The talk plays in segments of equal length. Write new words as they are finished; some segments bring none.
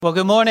Well,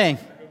 good morning.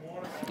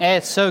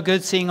 It's so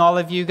good seeing all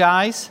of you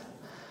guys.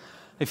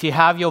 If you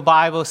have your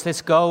Bibles,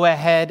 let's go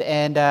ahead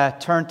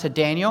and turn to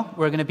Daniel.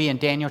 We're going to be in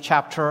Daniel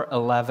chapter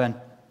 11.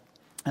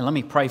 And let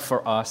me pray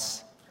for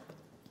us.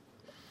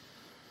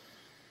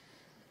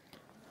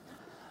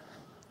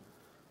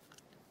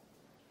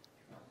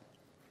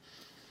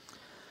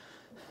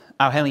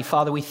 Our Heavenly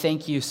Father, we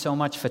thank you so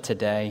much for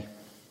today.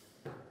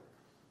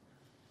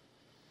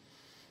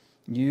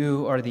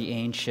 You are the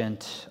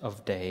Ancient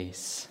of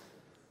Days.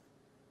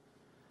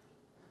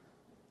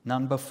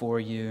 None before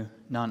you,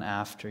 none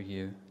after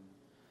you.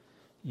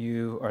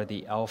 You are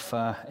the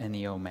Alpha and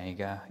the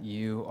Omega.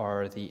 You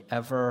are the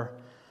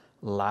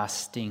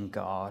everlasting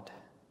God.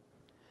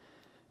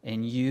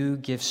 And you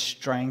give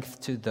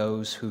strength to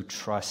those who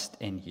trust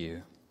in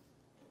you.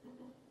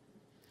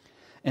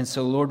 And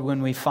so, Lord,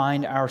 when we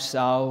find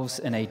ourselves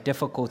in a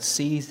difficult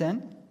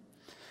season,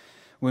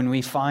 when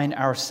we find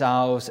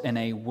ourselves in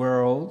a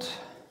world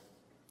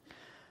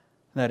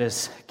that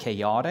is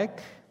chaotic,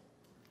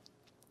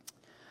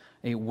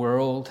 a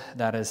world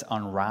that is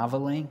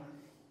unraveling,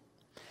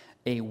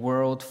 a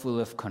world full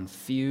of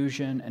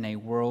confusion, and a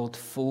world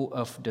full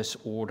of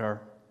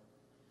disorder.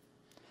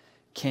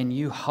 Can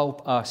you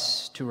help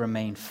us to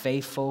remain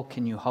faithful?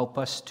 Can you help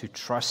us to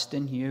trust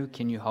in you?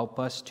 Can you help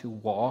us to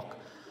walk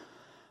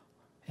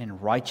in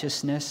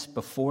righteousness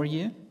before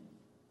you?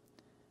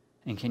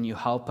 And can you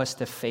help us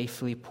to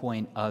faithfully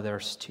point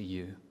others to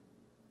you?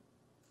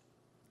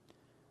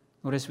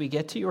 Lord, as we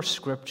get to your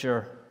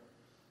scripture,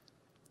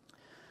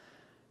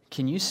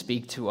 can you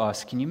speak to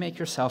us? Can you make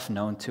yourself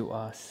known to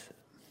us?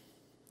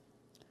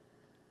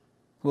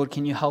 Lord,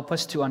 can you help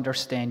us to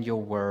understand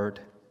your word?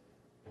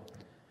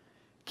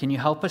 Can you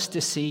help us to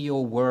see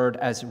your word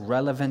as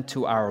relevant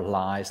to our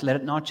lives? Let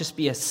it not just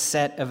be a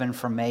set of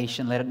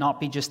information. Let it not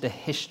be just a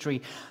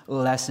history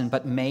lesson,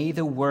 but may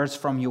the words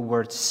from your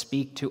word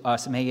speak to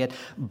us. May it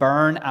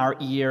burn our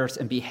ears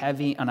and be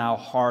heavy on our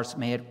hearts.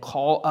 May it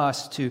call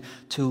us to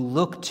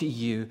look to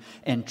you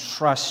and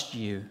trust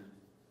you.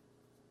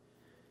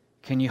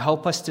 Can you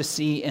help us to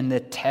see in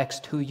the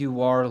text who you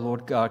are,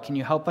 Lord God? Can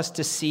you help us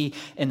to see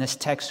in this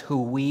text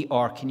who we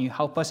are? Can you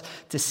help us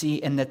to see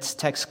in this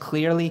text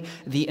clearly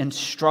the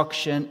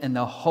instruction and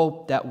the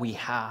hope that we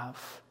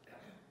have?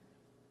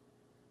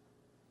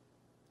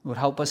 Lord,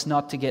 help us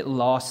not to get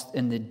lost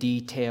in the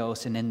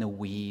details and in the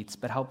weeds,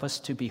 but help us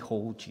to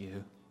behold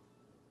you.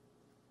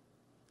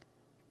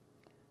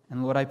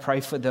 And Lord, I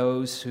pray for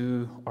those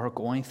who are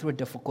going through a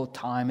difficult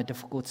time, a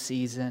difficult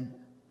season,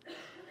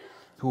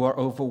 who are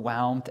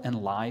overwhelmed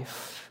in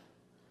life,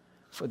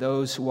 for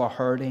those who are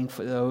hurting,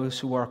 for those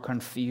who are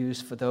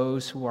confused, for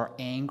those who are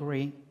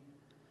angry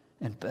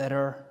and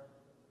bitter.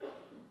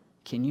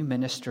 Can you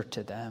minister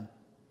to them?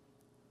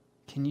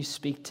 Can you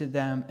speak to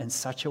them in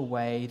such a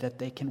way that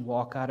they can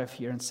walk out of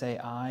here and say,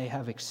 I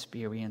have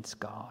experienced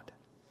God?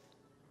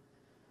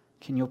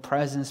 Can your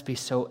presence be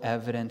so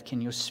evident?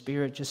 Can your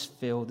spirit just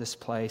fill this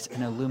place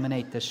and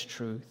illuminate this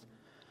truth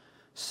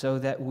so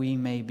that we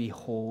may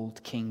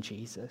behold King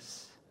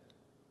Jesus?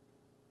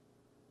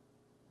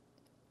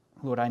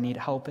 Lord, I need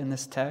help in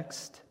this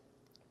text.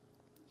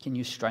 Can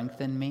you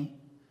strengthen me?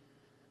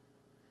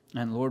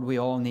 And Lord, we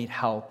all need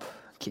help.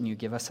 Can you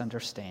give us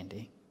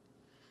understanding?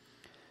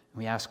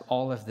 We ask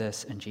all of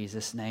this in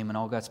Jesus' name. And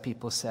all God's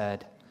people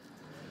said,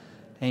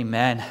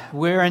 amen.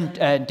 We're in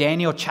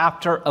Daniel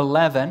chapter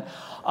 11.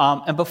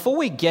 And before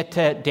we get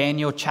to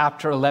Daniel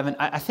chapter 11,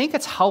 I think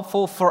it's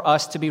helpful for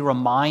us to be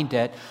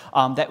reminded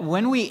that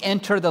when we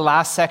enter the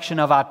last section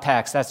of our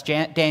text, that's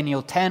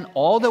Daniel 10,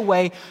 all the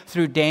way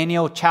through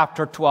Daniel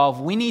chapter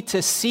 12, we need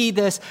to see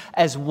this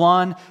as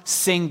one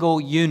single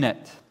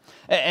unit.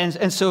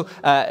 And so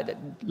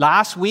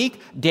last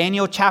week,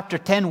 Daniel chapter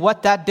 10,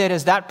 what that did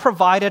is that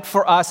provided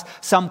for us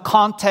some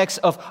context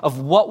of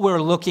what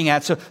we're looking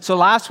at. So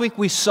last week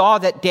we saw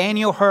that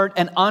Daniel heard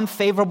an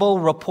unfavorable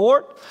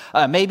report.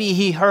 Maybe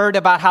he heard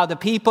about how the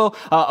people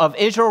of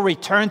Israel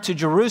returned to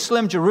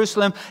Jerusalem.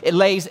 Jerusalem, it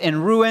lays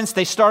in ruins.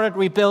 They started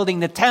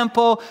rebuilding the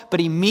temple, but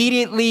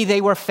immediately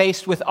they were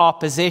faced with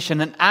opposition.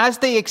 And as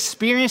they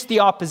experienced the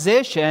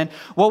opposition,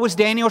 what was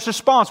Daniel's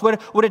response?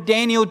 What did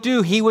Daniel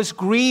do? He was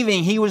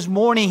grieving. He was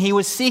mourning. He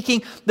was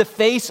seeking the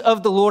face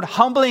of the Lord,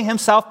 humbling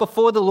himself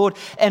before the Lord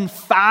and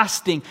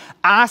fasting,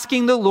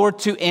 asking the Lord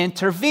to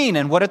intervene.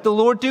 And what did the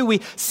Lord do? We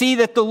see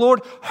that the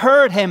Lord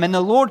heard him, and the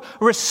Lord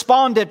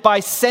responded by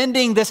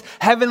sending this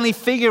heavenly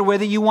figure,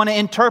 whether you want to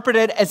interpret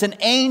it as an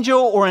angel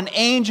or an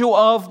angel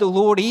of the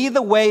Lord.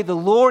 Either way, the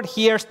Lord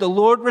hears, the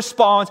Lord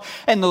responds,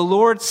 and the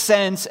Lord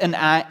sends an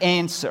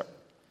answer.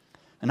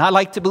 And I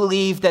like to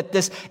believe that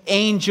this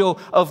angel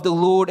of the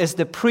Lord is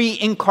the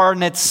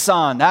pre-incarnate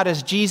Son. That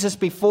is Jesus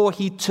before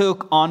he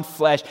took on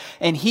flesh.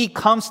 And he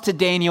comes to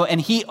Daniel and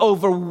he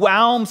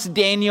overwhelms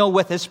Daniel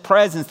with his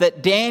presence.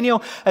 That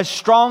Daniel, as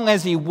strong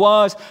as he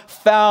was,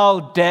 fell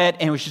dead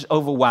and was just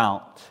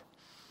overwhelmed.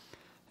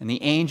 And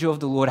the angel of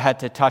the Lord had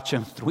to touch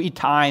him 3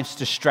 times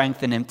to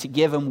strengthen him, to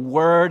give him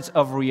words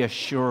of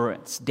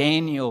reassurance.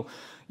 Daniel,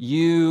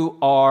 you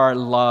are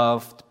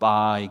loved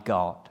by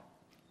God.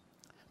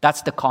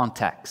 That's the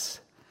context.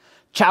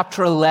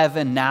 Chapter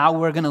 11, now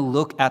we're going to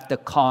look at the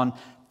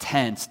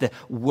contents, the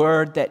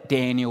word that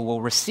Daniel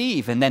will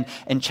receive. And then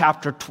in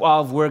chapter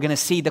 12, we're going to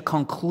see the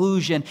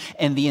conclusion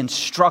and the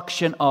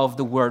instruction of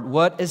the word.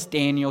 What is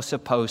Daniel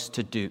supposed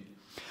to do?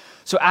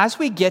 So as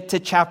we get to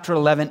chapter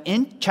 11,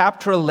 in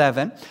chapter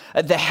 11,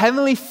 the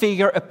heavenly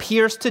figure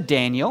appears to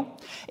Daniel,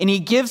 and he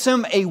gives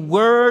him a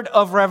word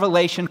of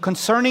revelation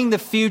concerning the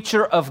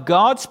future of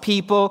God's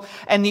people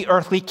and the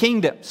earthly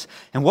kingdoms.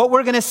 And what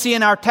we're going to see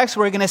in our text,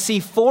 we're going to see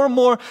 4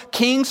 more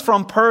kings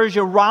from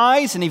Persia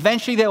rise, and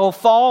eventually they will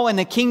fall, and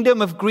the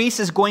kingdom of Greece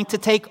is going to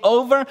take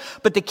over.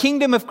 But the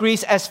kingdom of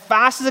Greece, as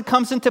fast as it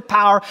comes into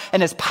power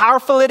and as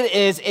powerful as it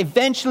is,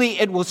 eventually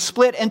it will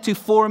split into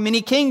 4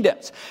 mini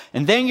kingdoms.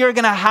 And then you're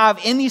going to have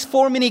in these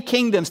 4 mini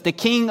kingdoms, the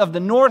king of the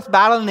north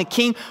battling the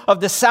king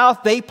of the south.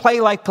 They play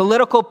like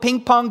political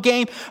ping pong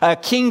game.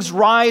 Kings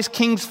rise,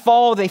 kings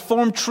fall. They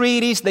form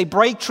treaties. They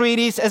break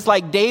treaties. It's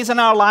like Days in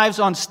Our Lives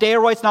on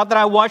steroids. Not that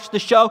I watched the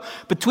show.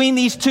 Between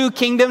these 2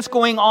 kingdoms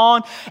going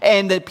on,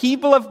 and the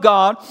people of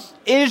God,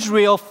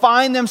 Israel,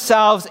 find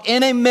themselves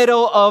in the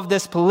middle of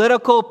this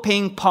political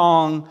ping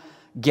pong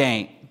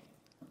game.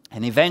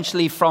 And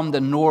eventually from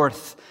the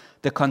north,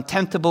 the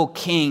contemptible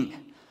king,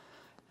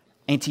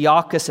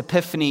 Antiochus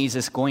Epiphanes,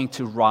 is going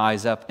to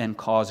rise up and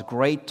cause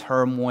great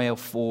turmoil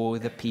for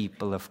the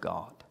people of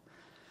God.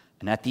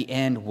 And at the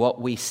end, what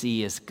we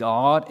see is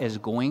God is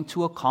going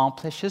to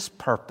accomplish his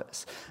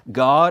purpose.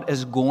 God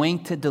is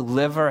going to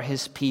deliver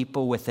his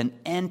people with an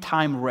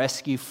end-time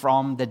rescue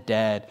from the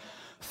dead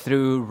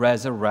through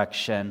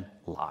resurrection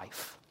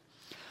life.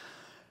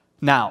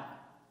 Now,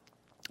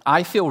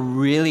 I feel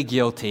really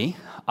guilty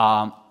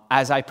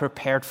as I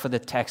prepared for the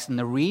text. And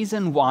the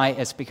reason why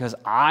is because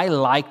I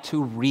like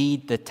to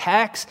read the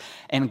text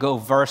and go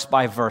verse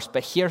by verse.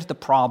 But here's the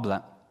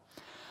problem.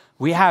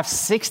 We have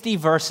 60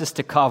 verses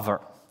to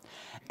cover.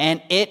 And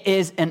it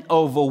is an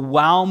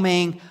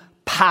overwhelming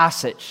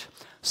passage.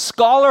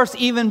 Scholars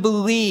even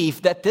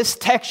believe that this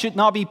text should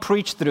not be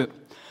preached through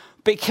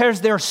because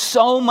there's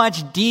so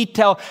much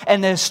detail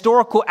and the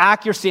historical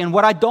accuracy. And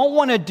what I don't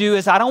want to do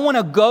is I don't want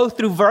to go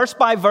through verse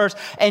by verse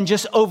and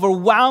just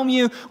overwhelm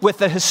you with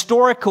the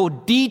historical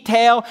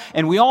detail.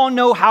 And we all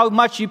know how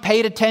much you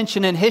paid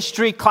attention in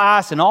history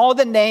class and all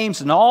the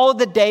names and all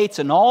the dates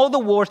and all the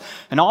wars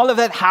and all of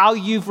that, how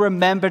you've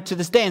remembered to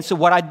this day. And so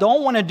what I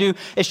don't want to do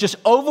is just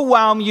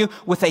overwhelm you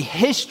with a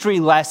history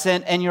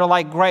lesson. And you're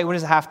like, great, what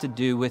does it have to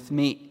do with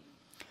me?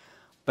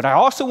 But I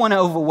also want to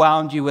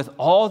overwhelm you with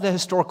all the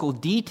historical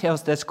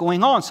details that's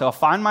going on. So I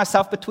find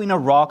myself between a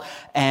rock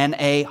and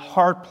a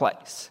hard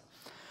place.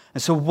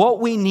 And so what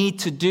we need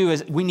to do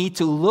is we need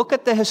to look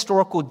at the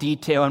historical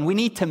detail, and we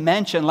need to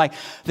mention, like,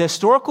 the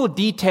historical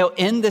detail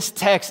in this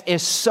text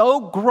is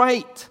so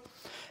great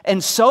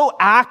and so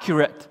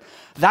accurate.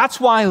 That's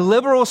why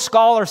liberal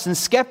scholars and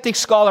skeptic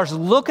scholars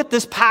look at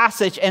this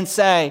passage and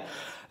say,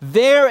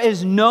 there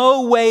is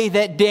no way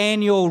that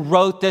Daniel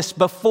wrote this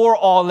before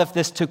all of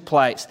this took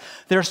place.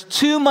 There's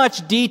too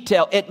much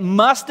detail. It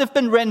must have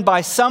been written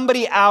by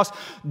somebody else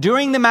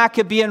during the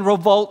Maccabean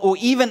revolt or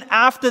even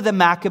after the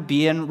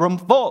Maccabean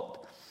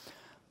revolt,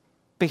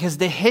 because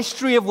the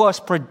history of what's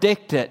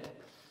predicted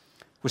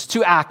was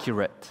too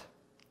accurate.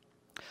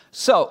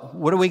 So,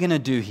 what are we going to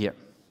do here?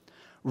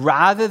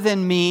 Rather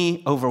than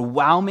me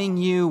overwhelming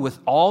you with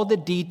all the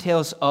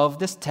details of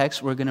this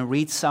text, we're going to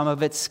read some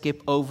of it,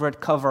 skip over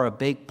it, cover a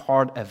big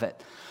part of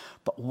it.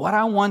 But what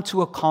I want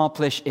to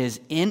accomplish is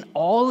in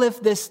all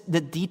of this,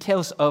 the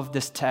details of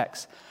this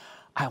text,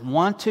 I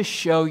want to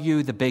show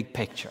you the big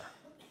picture.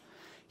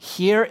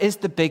 Here is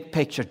the big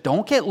picture.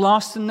 Don't get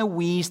lost in the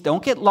weeds.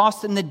 Don't get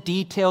lost in the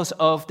details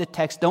of the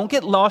text. Don't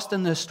get lost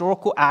in the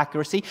historical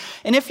accuracy.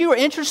 And if you're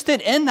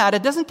interested in that,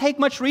 it doesn't take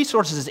much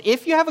resources.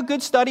 If you have a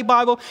good study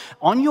Bible,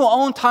 on your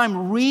own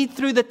time, read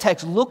through the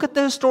text. Look at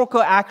the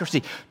historical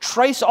accuracy.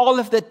 Trace all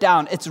of that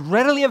down. It's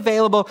readily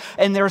available,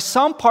 and there are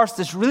some parts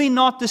that's really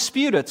not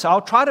disputed. So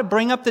I'll try to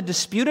bring up the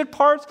disputed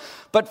parts,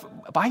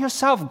 but by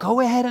yourself,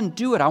 go ahead and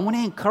do it. I want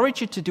to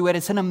encourage you to do it.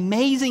 It's an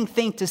amazing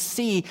thing to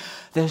see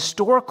the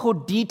historical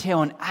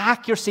detail and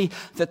accuracy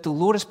that the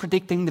Lord is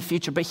predicting in the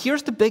future. But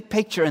here's the big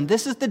picture, and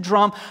this is the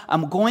drum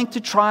I'm going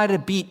to try to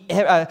beat,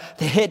 to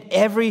hit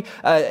every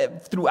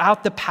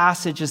throughout the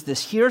passage is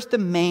this. Here's the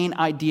main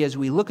idea as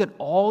we look at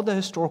all the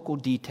historical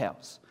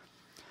details.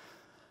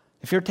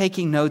 If you're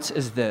taking notes,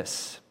 is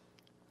this: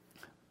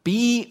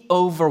 be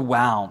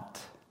overwhelmed.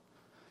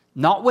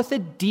 Not with the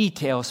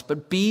details,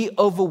 but be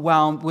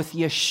overwhelmed with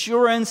the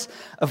assurance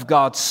of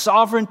God's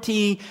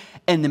sovereignty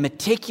and the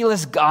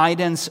meticulous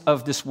guidance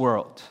of this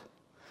world.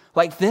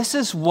 Like, this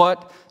is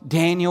what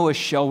Daniel is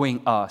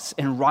showing us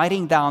in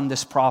writing down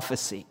this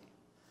prophecy.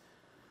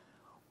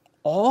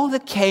 All the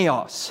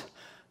chaos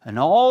and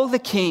all the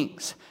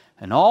kings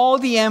and all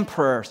the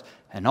emperors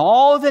and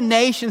all the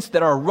nations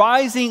that are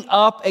rising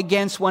up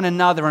against one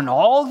another and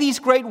all these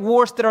great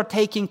wars that are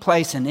taking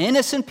place and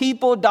innocent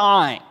people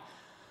dying,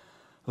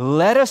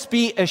 let us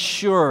be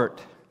assured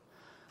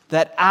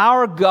that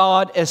our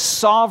God is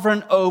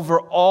sovereign over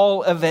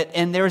all of it,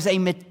 and there's a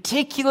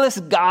meticulous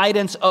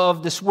guidance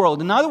of this world.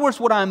 In other words,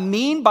 what I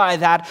mean by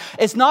that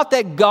is not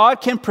that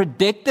God can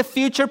predict the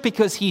future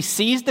because he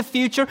sees the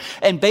future,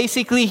 and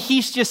basically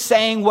he's just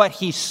saying what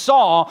he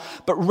saw,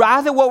 but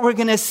rather what we're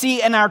going to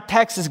see in our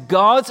text is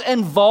God's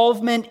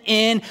involvement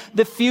in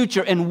the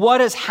future and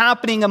what is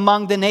happening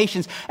among the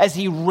nations as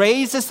he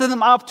raises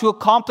them up to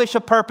accomplish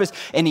a purpose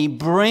and he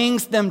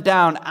brings them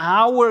down.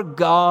 Our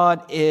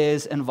God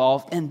is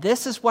involved, and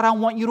this is what I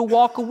want you to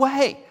walk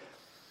away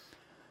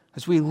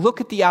as we look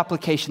at the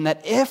application,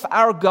 that if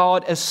our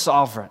God is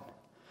sovereign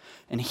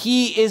and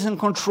he is in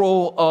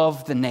control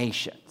of the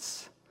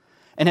nations,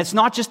 and it's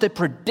not just a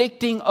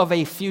predicting of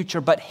a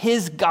future, but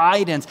his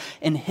guidance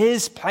and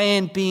his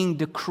plan being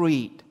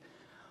decreed,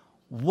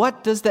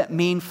 what does that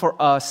mean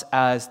for us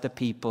as the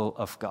people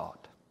of God?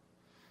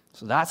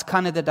 So that's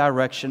kind of the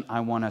direction I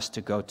want us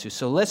to go to.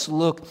 So let's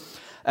look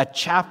at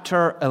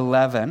chapter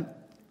 11,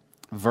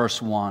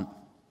 verse 1.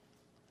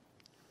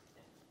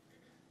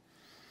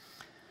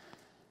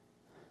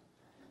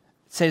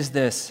 It says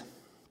this: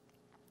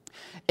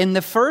 in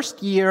the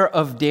first year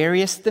of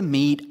Darius the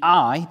Mede,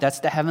 I,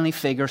 that's the heavenly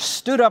figure,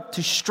 stood up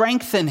to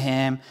strengthen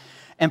him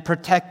and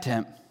protect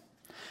him.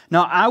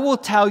 Now I will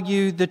tell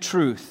you the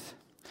truth.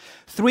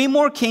 3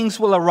 more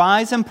kings will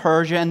arise in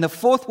Persia, and the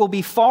 4th will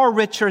be far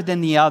richer than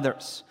the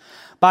others.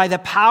 By the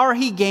power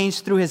he gains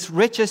through his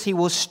riches, he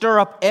will stir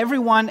up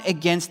everyone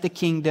against the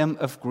kingdom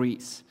of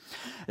Greece.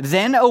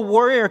 Then a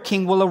warrior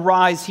king will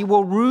arise. He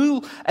will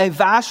rule a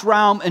vast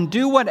realm and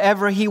do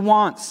whatever he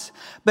wants.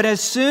 But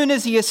as soon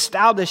as he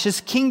establishes,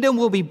 his kingdom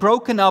will be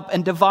broken up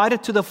and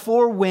divided to the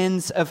 4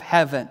 winds of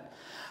heaven.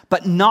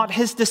 But not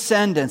his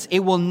descendants.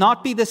 It will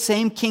not be the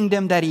same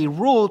kingdom that he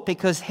ruled,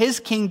 because his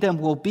kingdom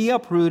will be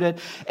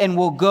uprooted and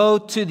will go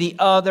to the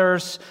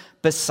others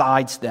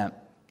besides them.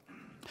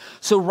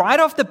 So right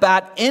off the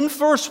bat, in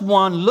verse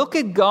 1, look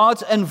at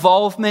God's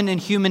involvement in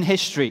human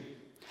history.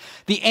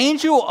 The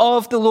angel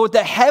of the Lord,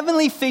 the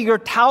heavenly figure,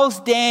 tells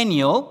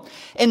Daniel,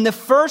 in the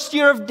first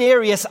year of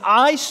Darius,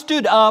 I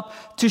stood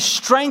up to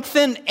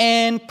strengthen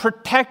and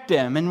protect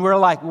him. And we're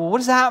like, well, what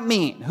does that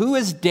mean? Who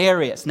is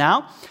Darius?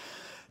 Now,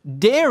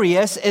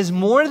 Darius is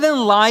more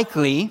than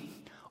likely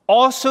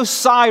also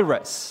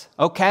Cyrus.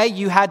 Okay,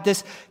 you had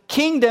this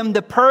kingdom,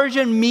 the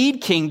Persian Mede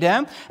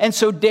kingdom. And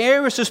so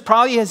Darius was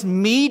probably his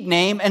Mede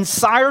name, and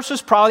Cyrus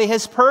was probably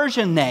his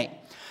Persian name.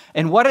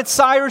 And what did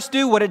Cyrus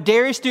do? What did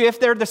Darius do if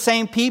they're the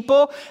same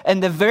people? In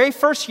the very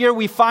first year,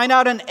 we find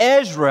out in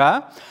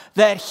Ezra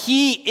that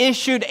he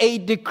issued a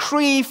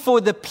decree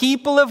for the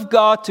people of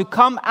God to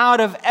come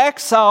out of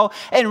exile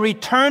and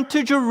return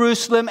to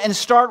Jerusalem and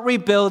start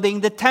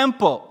rebuilding the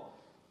temple.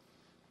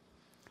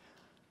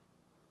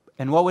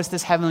 And what was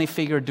this heavenly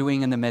figure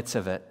doing in the midst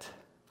of it?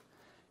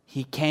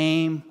 He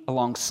came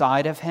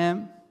alongside of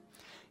him,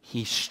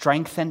 he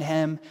strengthened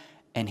him,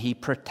 and he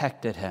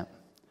protected him.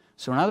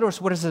 So in other words,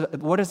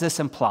 what does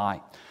this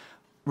imply?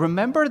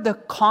 Remember the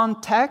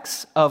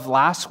context of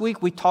last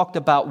week? We talked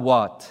about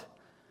what?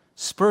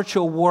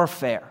 Spiritual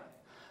warfare.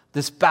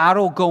 This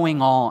battle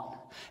going on.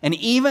 And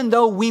even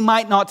though we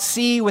might not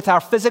see with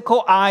our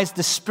physical eyes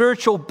the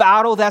spiritual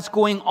battle that's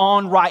going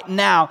on right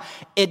now,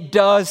 it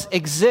does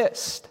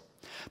exist.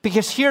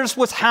 Because here's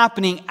what's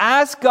happening.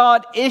 As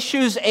God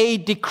issues a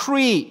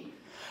decree,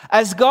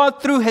 as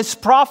God through his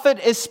prophet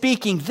is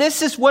speaking,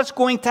 this is what's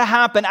going to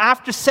happen.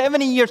 After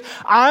 70 years,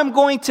 I'm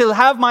going to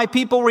have my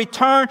people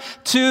return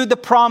to the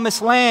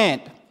promised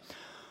land.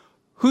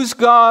 Who's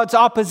God's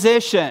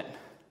opposition?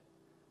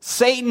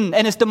 Satan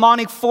and his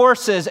demonic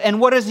forces.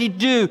 And what does he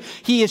do?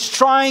 He is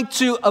trying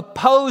to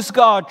oppose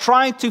God,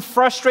 trying to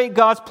frustrate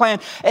God's plan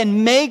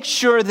and make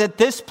sure that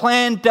this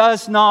plan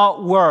does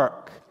not work.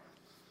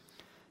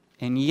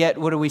 And yet,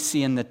 what do we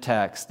see in the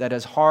text? That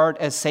as hard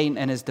as Satan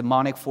and his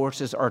demonic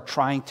forces are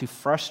trying to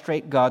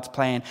frustrate God's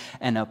plan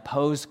and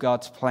oppose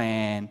God's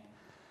plan,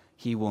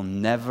 he will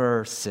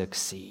never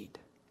succeed.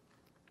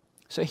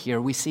 So here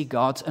we see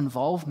God's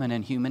involvement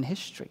in human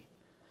history.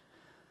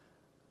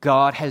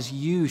 God has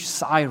used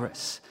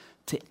Cyrus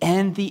to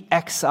end the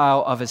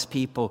exile of his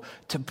people,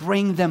 to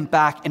bring them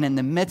back. And in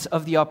the midst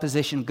of the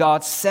opposition,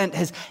 God sent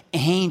his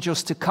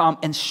angels to come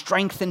and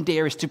strengthen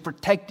Darius, to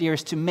protect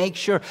Darius, to make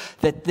sure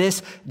that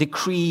this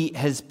decree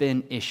has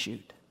been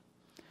issued.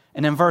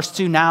 And in verse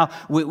 2 now,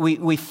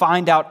 we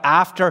find out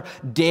after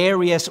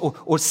Darius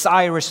or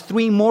Cyrus,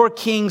 3 more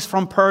kings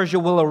from Persia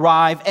will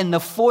arrive. And the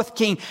 4th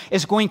king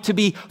is going to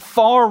be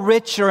far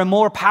richer and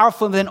more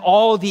powerful than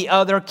all the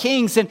other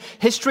kings. And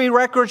history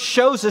record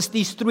shows us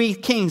these 3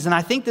 kings. And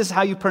I think this is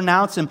how you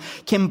pronounce them.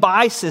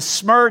 Cambyses,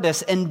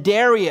 Smerdis, and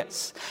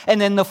Darius. And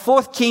then the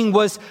 4th king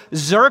was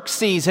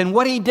Xerxes. And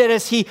what he did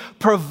is he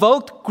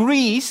provoked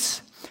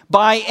Greece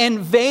by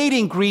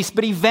invading Greece,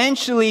 but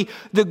eventually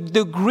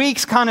the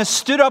Greeks kind of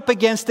stood up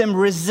against him,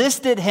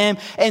 resisted him,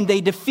 and they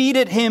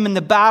defeated him in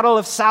the Battle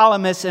of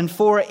Salamis in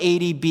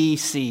 480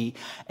 BC.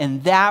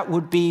 And that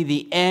would be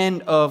the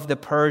end of the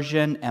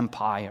Persian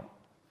Empire.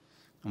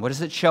 And what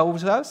does it show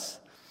us?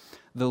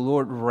 the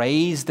Lord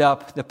raised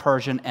up the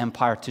Persian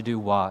Empire to do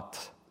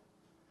what?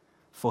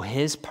 For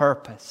his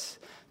purpose,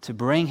 to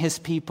bring his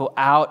people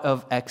out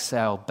of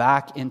exile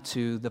back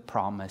into the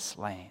promised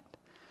land.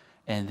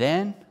 And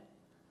then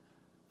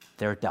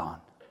they're done.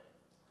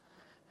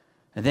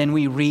 And then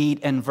we read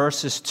in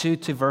verses 2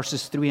 to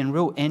verses 3, and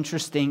real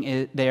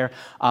interesting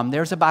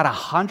there's about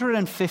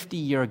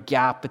 150-year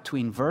gap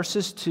between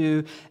verses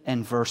 2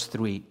 and verse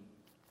 3.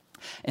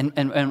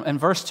 And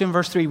verse 2 and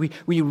verse 3,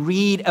 we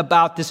read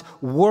about this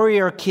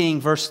warrior king,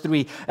 verse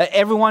 3.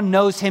 Everyone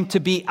knows him to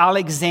be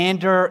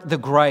Alexander the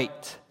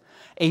Great,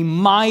 a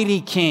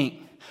mighty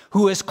king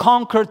who has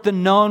conquered the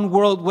known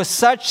world with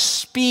such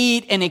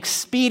speed and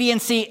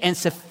expediency and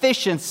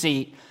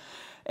sufficiency.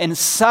 And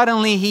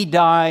suddenly he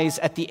dies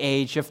at the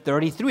age of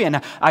 33.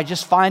 And I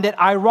just find it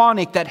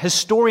ironic that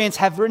historians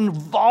have written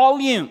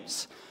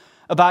volumes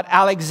about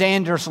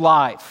Alexander's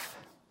life.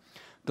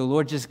 The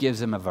Lord just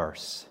gives him a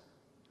verse.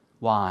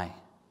 Why?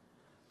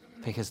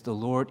 Because the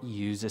Lord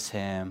uses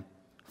him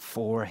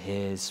for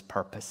his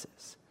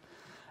purposes.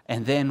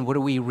 And then what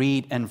do we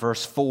read in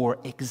verse 4?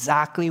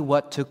 Exactly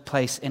what took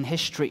place in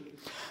history.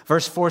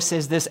 Verse 4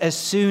 says this: as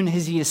soon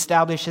as he's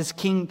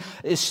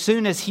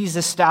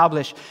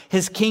established,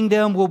 his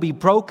kingdom will be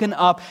broken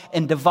up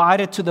and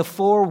divided to the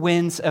four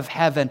winds of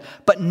heaven,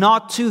 but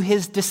not to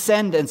his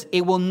descendants.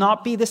 It will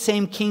not be the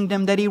same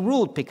kingdom that he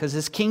ruled, because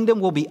his kingdom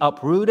will be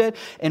uprooted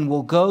and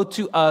will go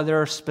to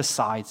others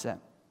besides him.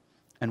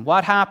 And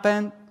what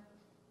happened?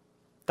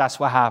 That's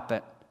what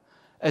happened.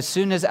 As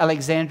soon as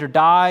Alexander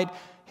died,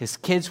 his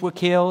kids were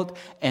killed,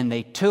 and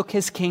they took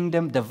his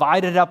kingdom,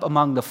 divided up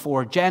among the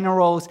four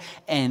generals,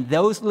 and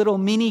those little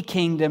mini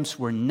kingdoms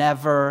were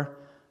never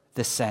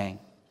the same.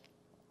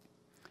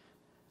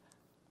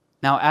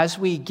 Now, as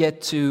we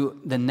get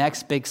to the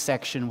next big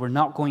section, we're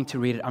not going to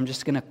read it. I'm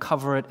just going to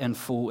cover it in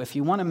full. If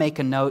you want to make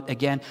a note,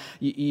 again,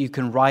 you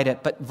can write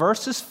it. But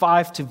verses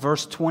 5 to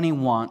verse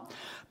 21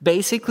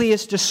 basically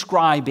is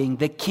describing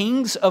the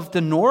kings of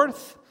the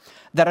north,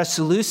 that are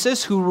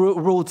Seleucus, who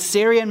ruled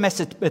Syria and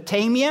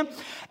Mesopotamia,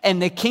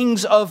 and the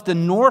kings of the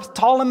north,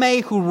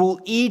 Ptolemy, who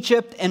ruled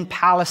Egypt and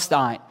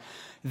Palestine.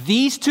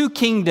 These two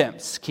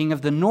kingdoms, king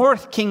of the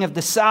north, king of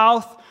the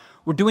south,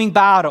 were doing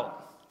battle,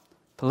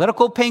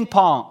 political ping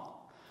pong.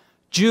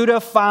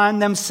 Judah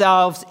found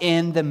themselves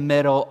in the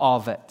middle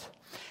of it.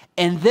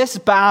 And this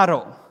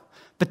battle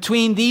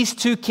between these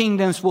two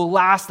kingdoms will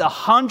last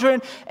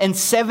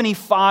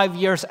 175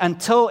 years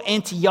until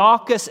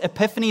Antiochus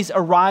Epiphanes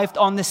arrived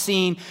on the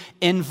scene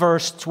in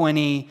verse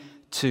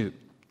 22.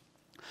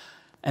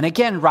 And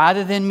again,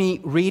 rather than me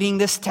reading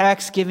this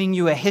text, giving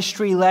you a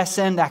history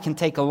lesson that can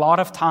take a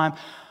lot of time,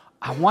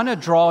 I want to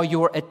draw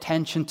your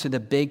attention to the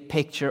big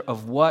picture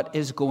of what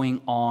is going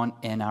on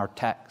in our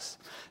text.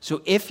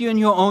 So if you in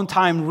your own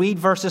time read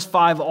verses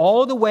 5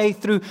 all the way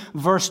through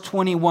verse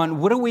 21,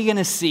 what are we going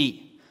to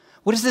see?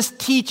 What does this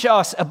teach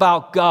us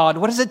about God?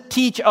 What does it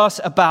teach us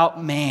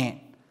about man?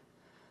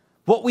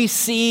 What we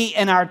see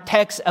in our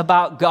text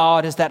about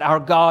God is that our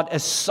God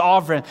is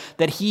sovereign,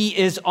 that he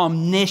is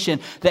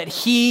omniscient, that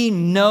he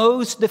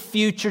knows the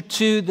future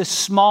to the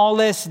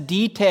smallest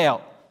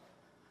detail.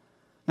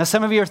 Now,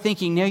 some of you are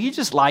thinking, you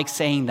just like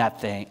saying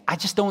that thing. I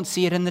just don't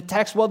see it in the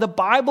text. Well, the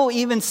Bible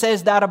even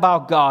says that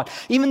about God.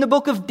 Even the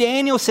book of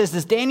Daniel says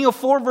this. Daniel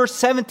 4, verse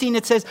 17,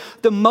 it says,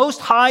 the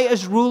Most High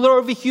is ruler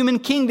over human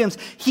kingdoms.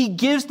 He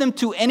gives them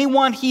to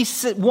anyone he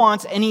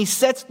wants, and he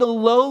sets the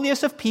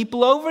lowliest of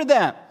people over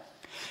them.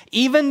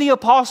 Even the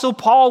Apostle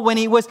Paul, when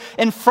he was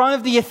in front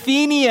of the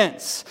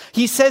Athenians,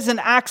 he says in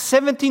Acts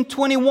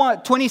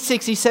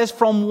 17:26, he says,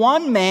 from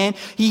one man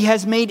he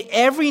has made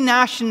every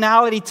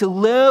nationality to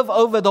live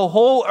over the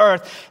whole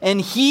earth, and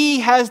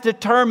he has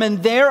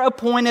determined their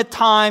appointed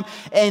time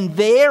and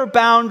their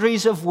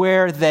boundaries of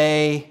where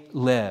they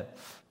live.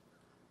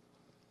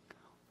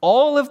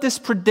 All of these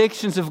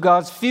predictions of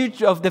God's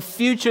future, of the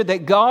future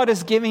that God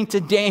is giving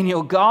to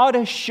Daniel, God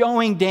is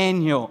showing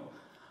Daniel,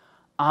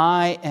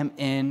 I am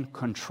in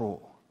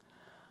control.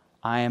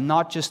 I am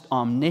not just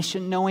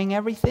omniscient, knowing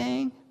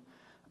everything,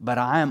 but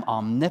I am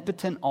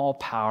omnipotent,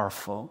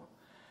 all-powerful.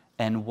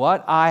 And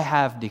what I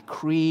have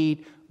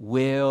decreed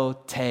will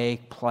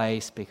take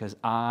place because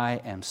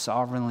I am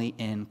sovereignly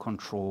in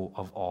control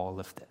of all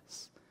of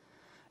this.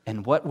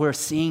 And what we're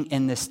seeing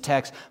in this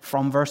text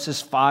from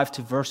verses 5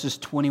 to verses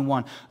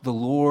 21, the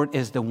Lord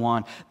is the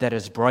one that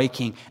is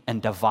breaking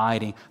and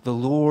dividing. The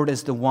Lord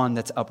is the one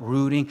that's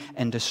uprooting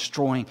and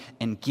destroying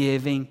and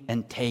giving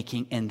and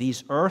taking. And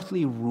these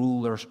earthly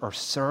rulers are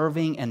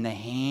serving in the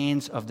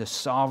hands of the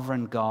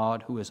sovereign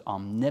God who is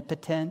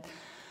omnipotent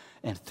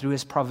and through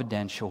his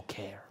providential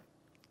care.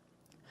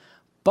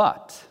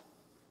 But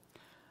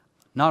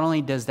not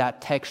only does that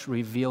text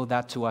reveal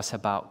that to us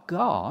about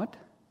God,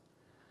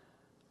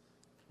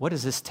 what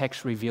does this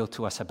text reveal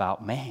to us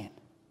about man?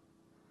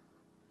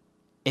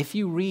 If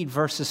you read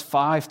verses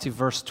 5 to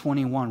verse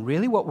 21,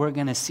 really what we're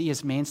going to see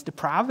is man's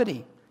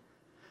depravity,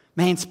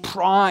 man's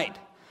pride,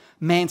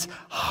 man's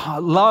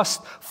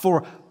lust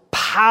for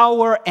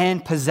power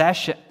and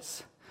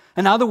possessions.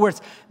 In other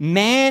words,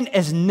 man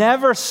is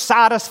never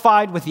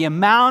satisfied with the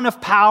amount of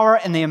power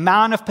and the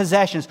amount of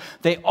possessions.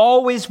 They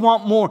always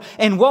want more.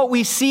 And what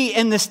we see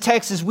in this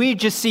text is we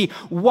just see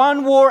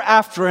one war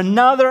after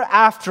another.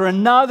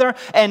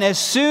 And as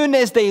soon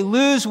as they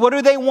lose, what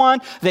do they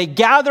want? They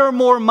gather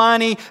more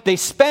money. They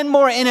spend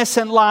more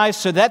innocent lives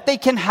so that they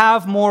can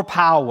have more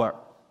power.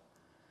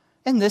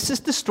 And this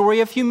is the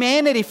story of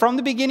humanity from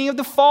the beginning of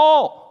the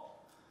fall.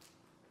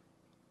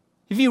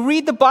 If you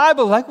read the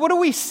Bible, what do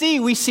we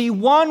see? We see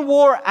one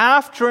war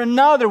after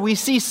another. We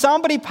see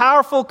somebody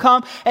powerful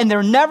come, and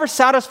they're never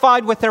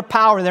satisfied with their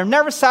power. They're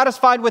never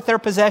satisfied with their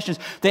possessions.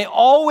 They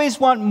always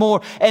want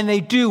more, and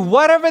they do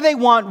whatever they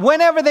want,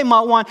 whenever they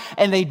might want,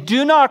 and they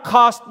do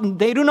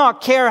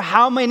not care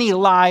how many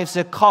lives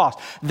it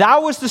costs.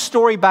 That was the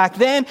story back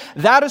then.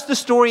 That is the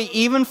story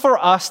even for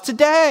us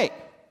today.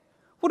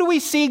 What do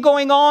we see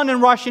going on in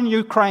Russia and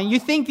Ukraine? You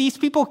think these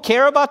people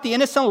care about the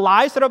innocent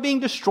lives that are being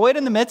destroyed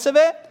in the midst of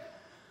it?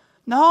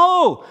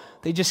 No,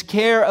 they just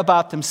care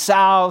about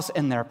themselves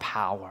and their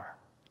power.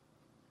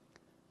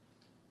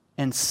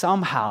 And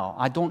somehow,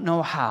 I don't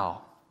know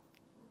how,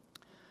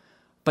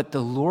 but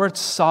the Lord's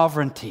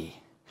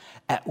sovereignty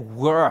at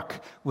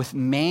work with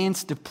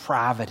man's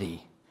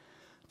depravity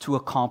to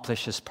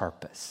accomplish his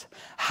purpose.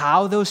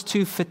 How those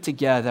two fit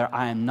together,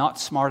 I am not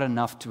smart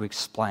enough to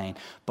explain.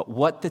 But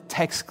what the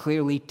text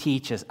clearly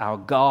teaches, our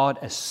God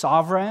is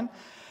sovereign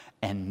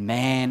and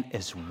man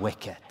is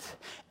wicked.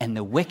 And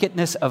the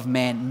wickedness of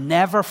man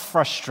never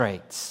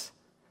frustrates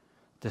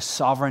the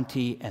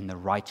sovereignty and the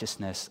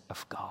righteousness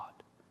of God.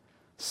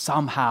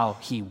 Somehow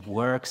he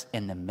works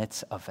in the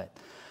midst of it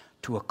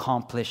to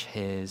accomplish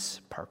his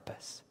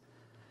purpose.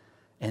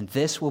 And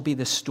this will be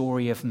the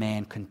story of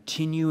man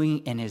continuing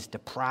in his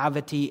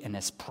depravity and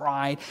his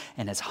pride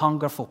and his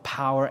hunger for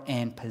power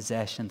and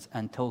possessions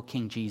until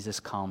King Jesus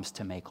comes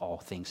to make all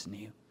things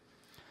new.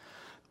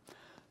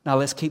 Now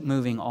let's keep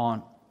moving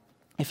on.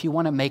 If you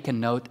want to make a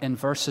note, in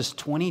verses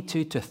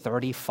 22 to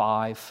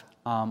 35,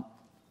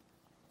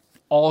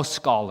 all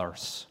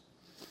scholars,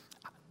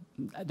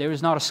 there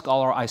is not a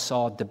scholar I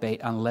saw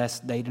debate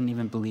unless they didn't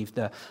even believe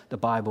the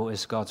Bible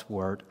is God's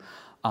word.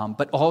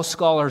 But all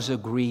scholars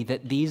agree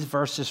that these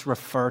verses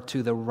refer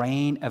to the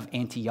reign of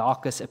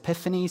Antiochus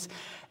Epiphanes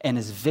and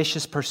his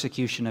vicious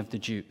persecution of the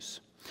Jews.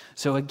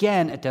 So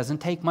again, it doesn't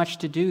take much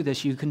to do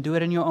this. You can do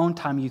it in your own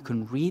time. You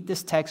can read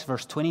this text,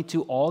 verse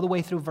 22, all the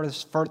way through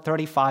verse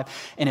 35,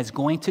 and it's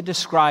going to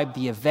describe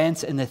the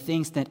events and the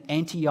things that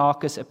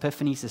Antiochus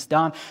Epiphanes has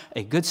done.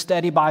 A good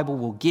study Bible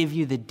will give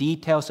you the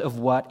details of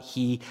what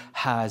he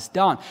has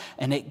done.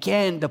 And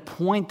again, the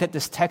point that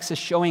this text is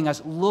showing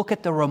us, look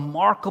at the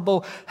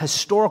remarkable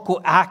historical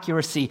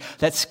accuracy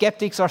that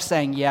skeptics are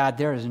saying, yeah,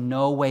 there is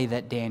no way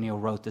that Daniel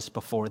wrote this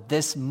before.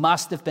 This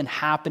must have been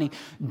happening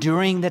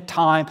during the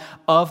time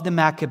of the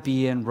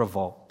Maccabean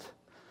revolt.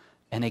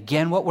 And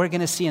again, what we're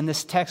going to see in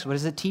this text, what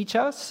does it teach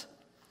us?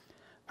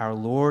 Our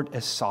Lord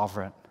is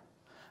sovereign.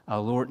 Our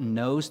Lord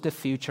knows the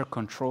future,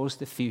 controls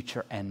the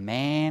future, and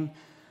man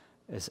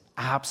is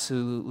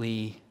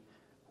absolutely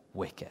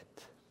wicked.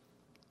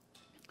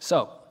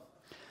 So,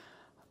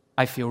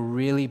 I feel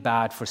really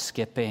bad for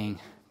skipping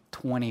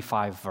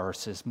 25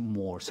 verses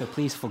more, so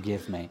please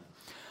forgive me.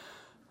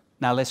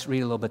 Now let's read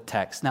a little bit of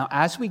text. Now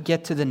as we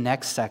get to the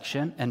next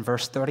section, in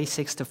verse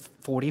 36 to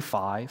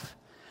 45,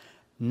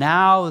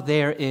 now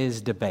there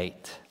is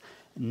debate.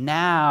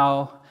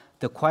 Now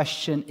the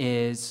question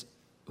is,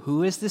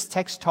 who is this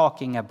text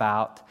talking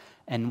about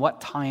and what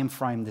time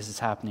frame this is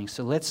happening?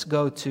 So let's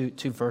go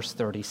to verse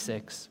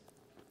 36.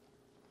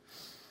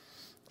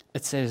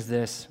 It says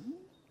this: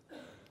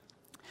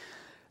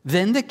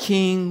 Then the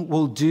king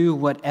will do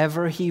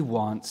whatever he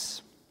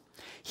wants.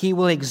 He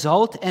will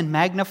exalt and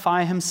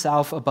magnify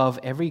himself above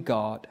every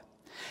god,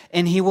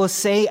 and he will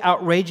say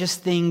outrageous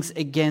things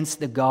against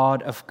the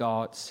God of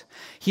gods.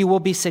 He will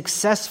be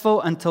successful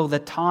until the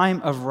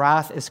time of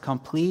wrath is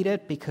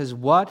completed, because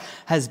what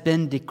has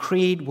been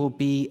decreed will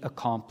be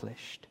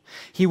accomplished.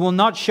 He will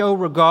not show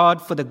regard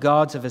for the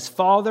gods of his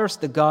fathers,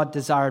 the God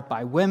desired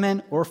by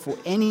women, or for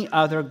any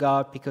other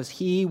god, because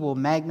he will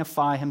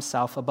magnify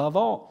himself above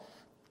all.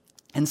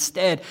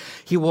 Instead,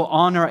 he will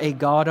honor a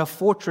God of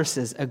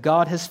fortresses, a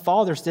God his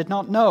fathers did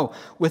not know,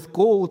 with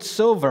gold,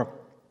 silver,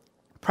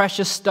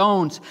 precious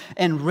stones,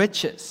 and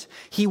riches.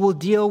 He will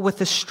deal with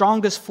the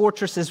strongest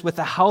fortresses with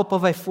the help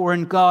of a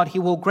foreign god. He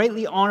will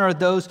greatly honor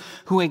those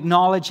who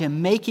acknowledge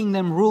him, making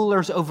them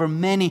rulers over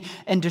many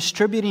and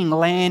distributing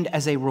land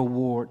as a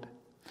reward.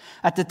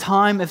 At the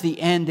time of the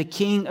end, the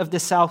king of the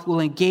south will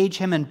engage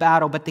him in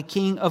battle, but the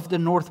king of the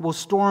north will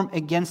storm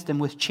against him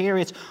with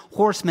chariots,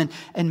 horsemen,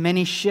 and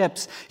many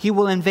ships. He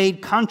will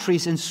invade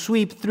countries and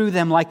sweep through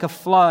them like a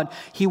flood.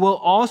 He will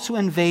also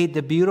invade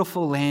the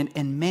beautiful land,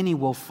 and many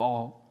will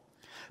fall.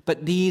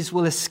 But these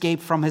will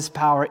escape from his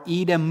power: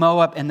 Edom,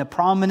 Moab, and the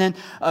prominent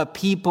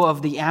people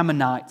of the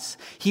Ammonites.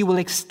 He will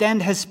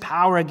extend his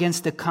power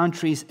against the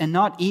countries, and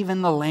not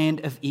even the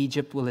land of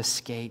Egypt will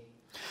escape.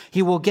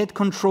 He will get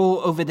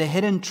control over the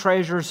hidden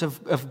treasures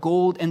of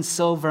gold and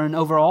silver and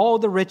over all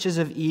the riches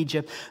of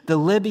Egypt. The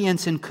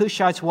Libyans and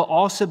Cushites will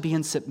also be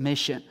in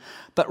submission.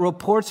 But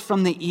reports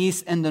from the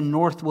east and the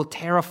north will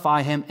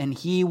terrify him, and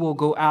he will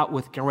go out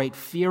with great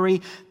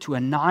fury to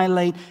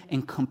annihilate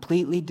and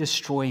completely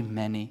destroy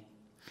many.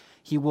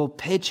 He will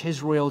pitch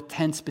his royal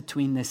tents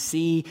between the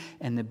sea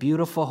and the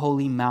beautiful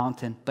holy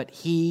mountain, but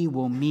he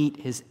will meet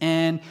his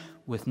end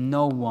with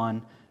no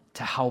one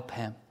to help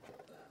him.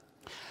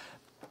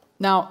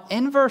 Now,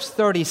 in verse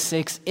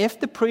 36, if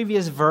the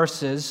previous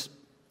verses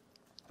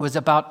was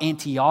about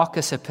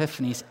Antiochus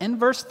Epiphanes, in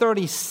verse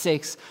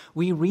 36,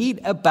 we read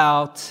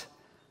about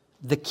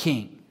the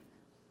king.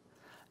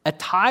 A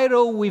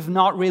title we've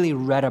not really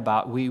read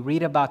about. We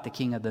read about the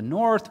king of the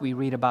north, we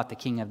read about the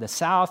king of the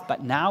south,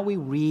 but now we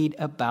read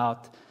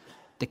about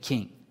the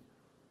king.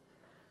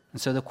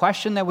 And so the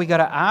question that we got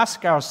to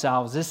ask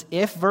ourselves is,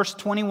 if verse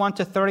 21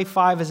 to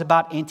 35 is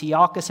about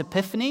Antiochus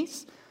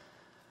Epiphanes,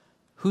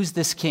 who's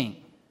this king?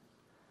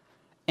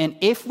 And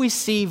if we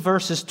see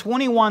verses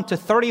 21 to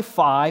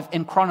 35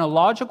 in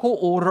chronological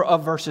order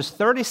of verses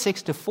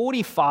 36 to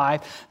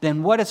 45,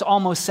 then what it's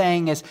almost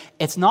saying is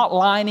it's not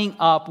lining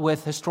up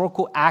with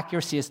historical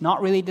accuracy. It's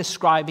not really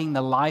describing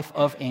the life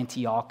of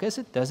Antiochus.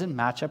 It doesn't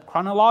match up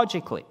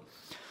chronologically.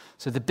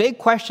 So the big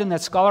question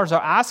that scholars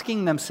are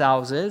asking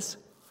themselves is,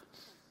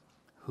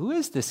 who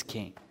is this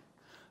king?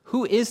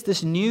 Who is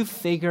this new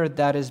figure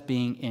that is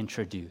being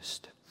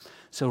introduced?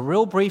 So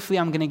real briefly,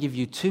 I'm going to give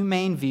you two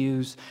main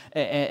views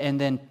and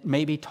then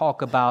maybe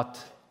talk about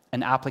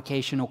an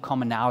applicational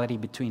commonality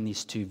between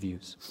these two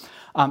views.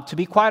 To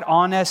be quite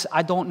honest,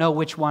 I don't know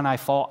which one I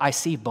fall. I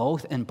see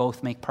both, and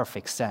both make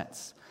perfect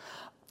sense.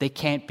 They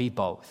can't be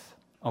both,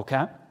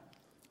 okay?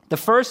 The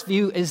first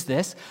view is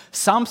this.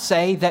 Some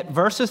say that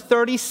verses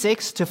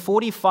 36 to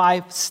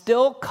 45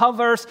 still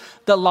covers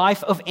the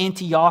life of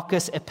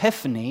Antiochus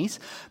Epiphanes,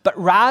 but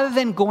rather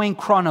than going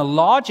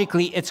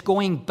chronologically, it's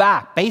going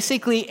back.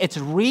 Basically, it's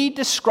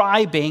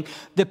re-describing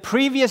the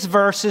previous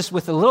verses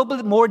with a little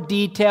bit more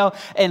detail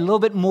and a little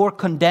bit more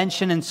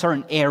condensation in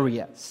certain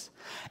areas.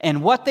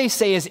 And what they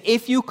say is,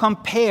 if you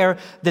compare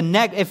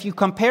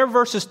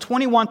verses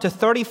 21 to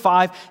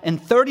 35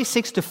 and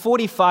 36 to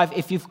 45,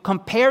 if you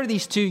compare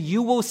these two,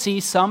 you will see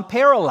some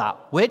parallel,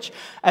 which,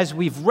 as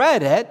we've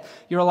read it,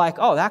 you're like,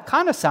 oh, that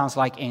kind of sounds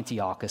like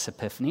Antiochus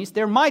Epiphanes.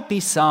 There might be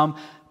some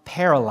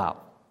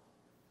parallel.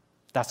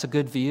 That's a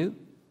good view.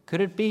 Could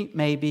it be?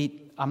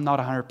 Maybe. I'm not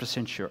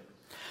 100% sure.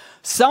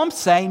 Some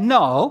say,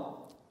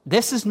 no,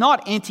 this is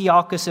not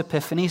Antiochus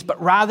Epiphanes,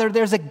 but rather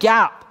there's a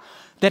gap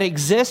that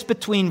exists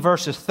between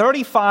verses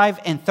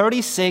 35 and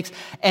 36,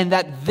 and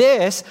that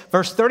this,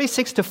 verse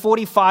 36 to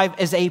 45,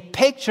 is a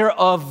picture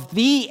of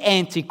the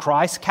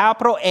Antichrist,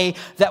 capital A,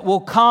 that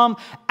will come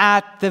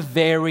at the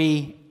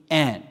very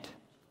end.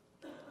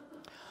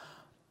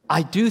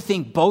 I do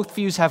think both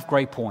views have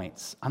great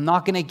points. I'm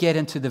not going to get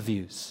into the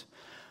views.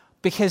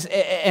 Because,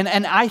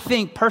 and I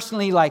think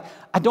personally,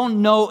 I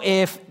don't know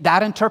if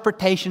that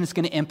interpretation is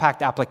going to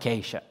impact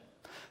application.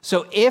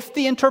 So if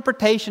the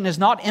interpretation is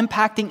not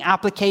impacting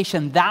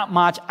application that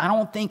much, I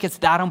don't think it's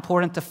that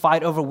important to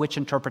fight over which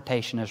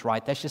interpretation is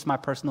right. That's just my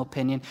personal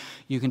opinion.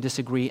 You can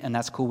disagree, and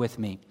that's cool with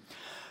me.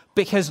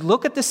 Because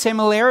look at the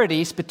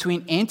similarities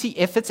between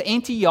if it's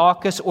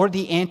Antiochus or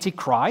the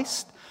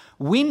Antichrist,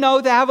 we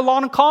know they have a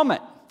lot in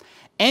common.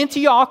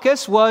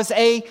 Antiochus was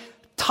a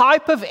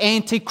type of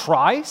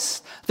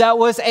Antichrist that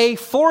was a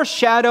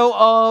foreshadow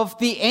of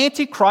the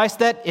Antichrist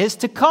that is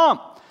to come.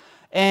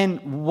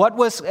 And what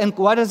is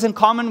in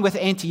common with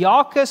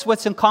Antiochus?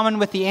 What's in common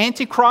with the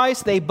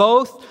Antichrist? They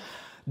both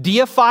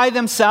deify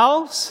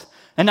themselves.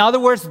 In other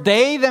words,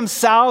 they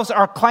themselves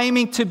are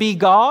claiming to be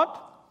God.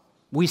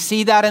 We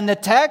see that in the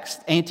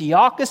text.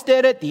 Antiochus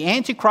did it. The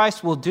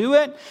Antichrist will do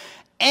it.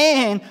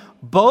 And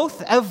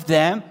both of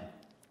them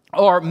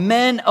are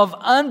men of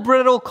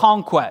unbridled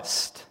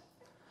conquest.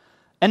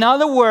 In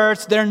other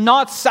words, they're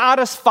not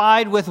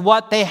satisfied with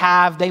what they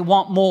have. They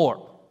want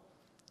more.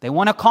 They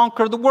want to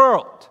conquer the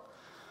world.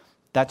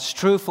 That's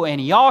true for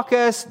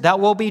Antiochus.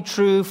 That will be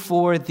true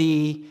for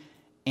the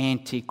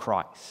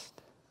Antichrist.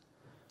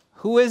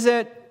 Who is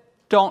it?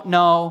 Don't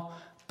know.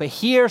 But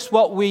here's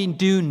what we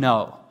do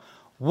know.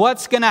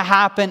 What's going to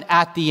happen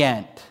at the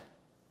end?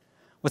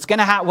 What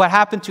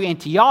happened to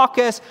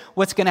Antiochus?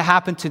 What's going to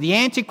happen to the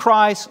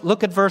Antichrist?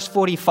 Look at verse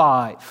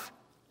 45.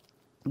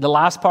 The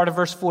last part of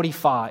verse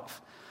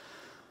 45.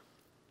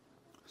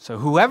 So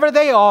whoever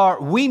they are,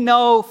 we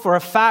know for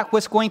a fact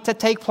what's going to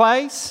take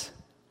place.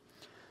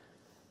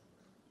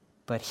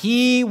 But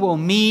he will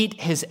meet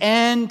his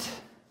end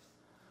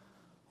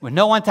with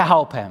no one to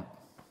help him.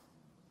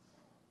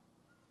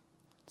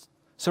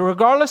 So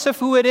regardless of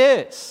who it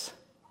is,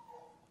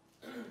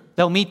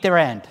 they'll meet their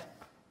end.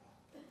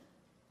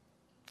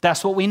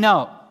 That's what we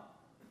know.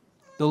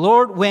 The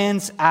Lord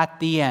wins at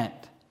the end.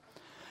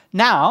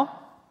 Now,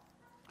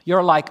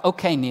 you're like,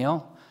 okay,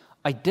 Neil,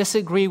 I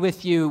disagree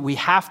with you. We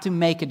have to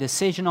make a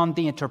decision on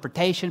the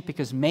interpretation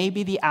because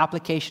maybe the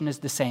application is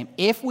the same.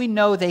 If we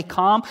know they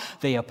come,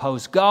 they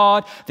oppose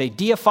God, they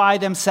deify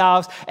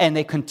themselves, and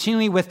they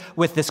continue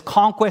with this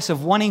conquest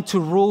of wanting to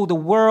rule the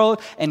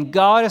world, and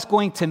God is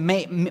going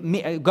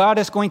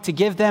to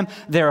give them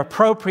their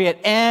appropriate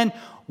end.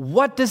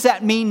 What does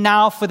that mean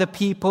now for the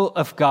people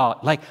of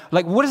God? Like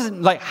what is it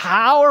like?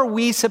 How are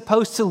we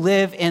supposed to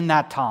live in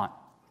that time?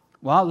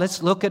 Well,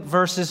 let's look at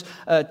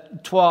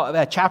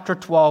chapter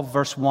 12,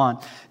 verse 1.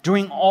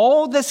 During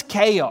all this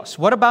chaos,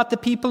 what about the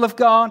people of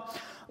God?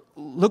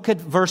 Look at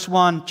verse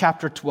 1,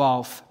 chapter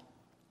 12.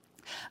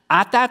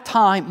 At that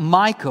time,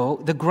 Michael,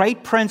 the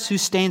great prince who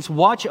stands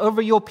watch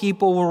over your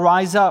people, will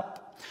rise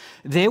up.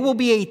 There will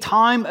be a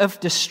time of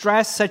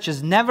distress such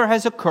as never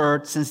has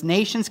occurred since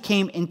nations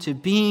came into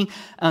being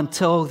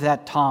until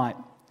that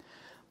time.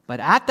 But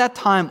at that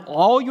time,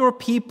 all your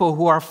people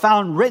who are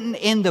found written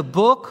in the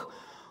book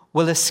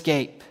will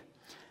escape.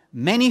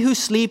 Many who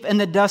sleep in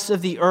the dust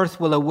of the earth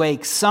will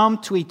awake, some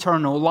to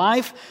eternal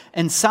life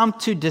and some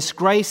to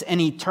disgrace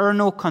and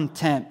eternal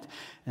contempt.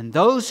 And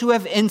those who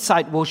have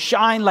insight will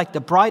shine like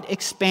the bright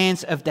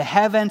expanse of the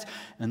heavens,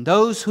 and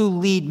those who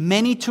lead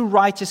many to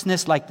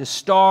righteousness like the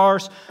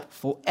stars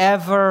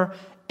forever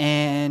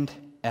and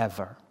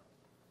ever.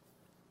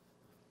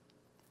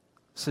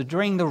 So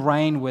during the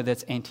reign, whether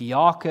it's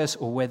Antiochus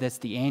or whether it's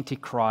the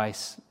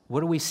Antichrist,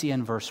 what do we see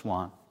in verse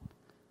 1?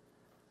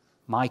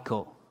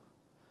 Michael,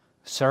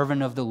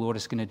 servant of the Lord,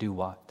 is going to do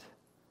what?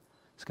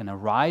 He's going to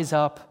rise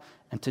up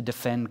and to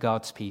defend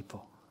God's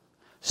people.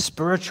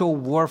 Spiritual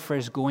warfare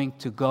is going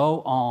to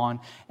go on,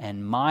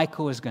 and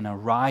Michael is going to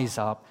rise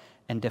up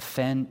and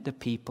defend the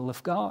people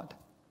of God.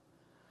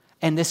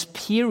 And this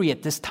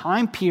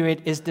time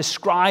period is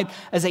described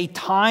as a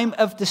time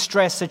of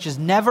distress such as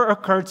never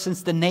occurred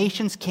since the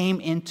nations came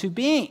into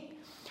being,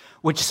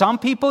 which some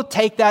people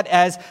take that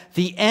as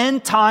the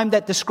end time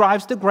that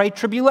describes the Great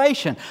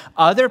Tribulation.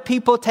 Other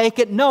people take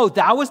it, no,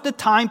 that was the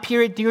time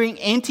period during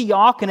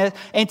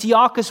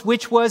Antiochus,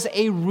 which was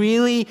a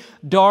really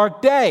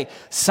dark day.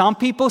 Some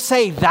people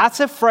say that's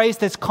a phrase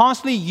that's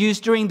constantly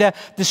used during the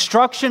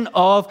destruction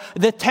of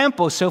the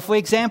temple. So, for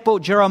example,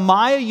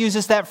 Jeremiah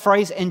uses that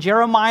phrase in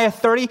Jeremiah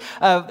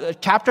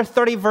chapter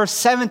 30, verse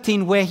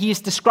 17, where he's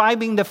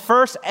describing the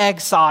first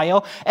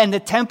exile and the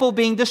temple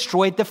being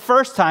destroyed the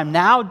first time.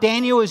 Now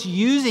Daniel is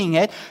using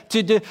it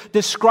to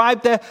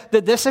describe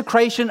the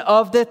desecration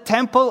of the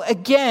temple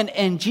again.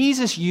 And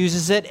Jesus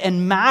uses it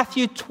in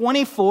Matthew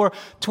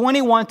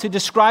 24:21 to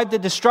describe the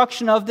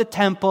destruction of the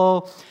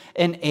temple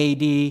in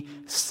AD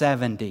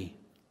 70.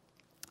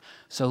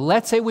 So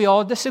let's say we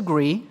all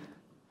disagree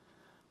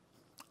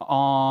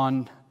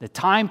on the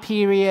time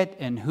period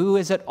and who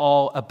is it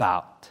all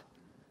about.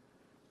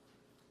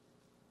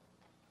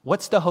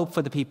 What's the hope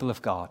for the people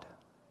of God?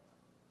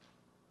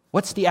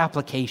 What's the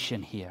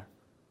application here?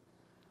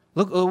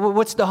 Look,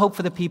 what's the hope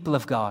for the people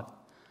of God?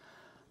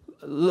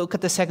 Look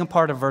at the second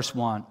part of verse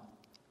 1.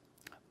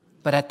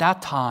 But at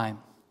that time,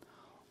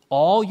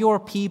 all your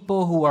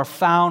people who are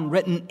found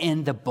written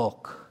in the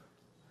book.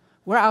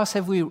 Where else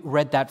have we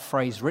read that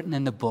phrase, written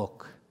in the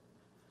book?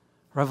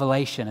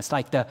 Revelation. It's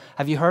like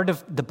have you heard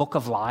of the book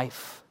of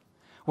life,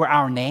 where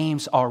our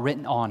names are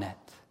written on it?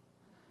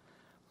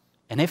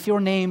 And if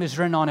your name is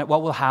written on it,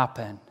 what will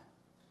happen?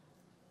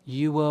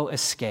 You will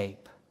escape.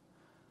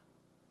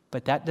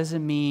 But that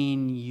doesn't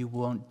mean you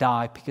won't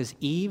die, because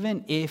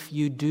even if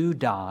you do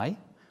die,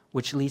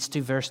 which leads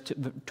to verse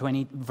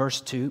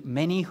 2,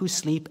 many who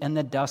sleep in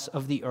the dust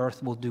of the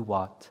earth will do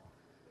what?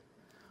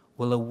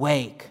 Will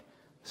awake,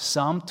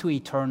 some to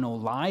eternal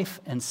life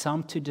and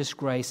some to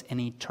disgrace and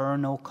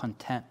eternal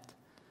contempt.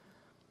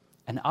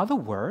 In other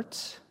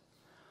words,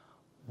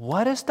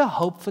 what is the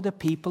hope for the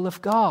people of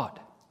God?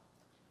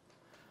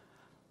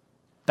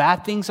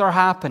 Bad things are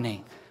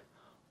happening.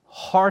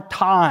 Hard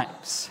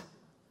times.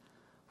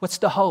 What's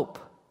the hope?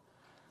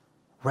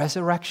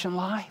 Resurrection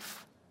life.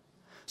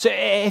 So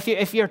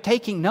if you're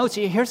taking notes,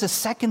 here's a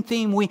second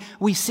theme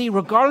we see,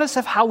 regardless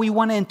of how we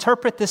want to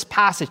interpret this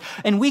passage.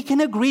 And we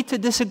can agree to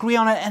disagree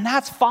on it, and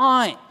that's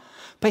fine.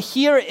 But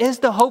here is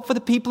the hope for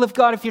the people of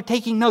God. If you're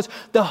taking notes,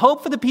 the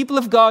hope for the people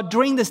of God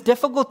during this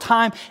difficult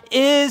time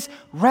is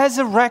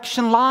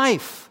resurrection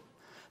life.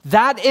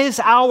 That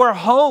is our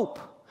hope.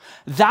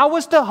 That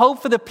was the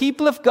hope for the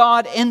people of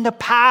God in the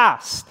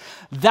past.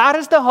 That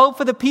is the hope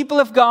for the people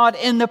of God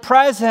in the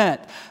present.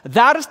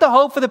 That is the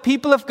hope for the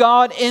people of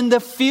God in the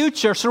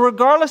future. So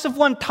regardless of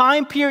what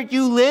time period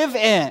you live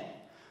in,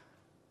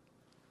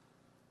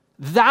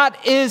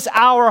 that is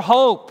our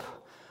hope.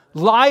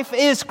 Life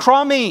is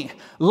crummy.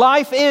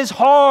 Life is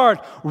hard.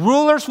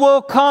 Rulers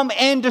will come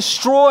and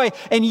destroy.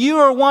 And you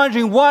are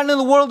wondering, what in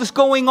the world is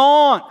going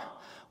on?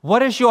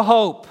 What is your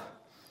hope?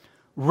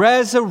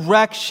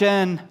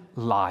 Resurrection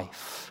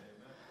life.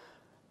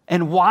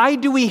 And why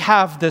do we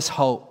have this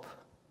hope?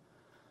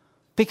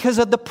 Because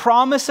of the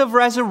promise of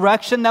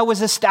resurrection that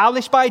was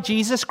established by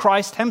Jesus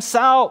Christ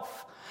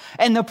himself.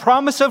 And the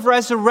promise of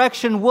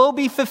resurrection will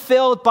be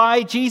fulfilled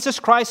by Jesus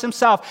Christ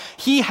himself.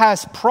 He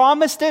has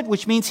promised it,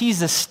 which means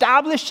he's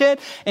established it,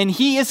 and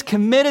he is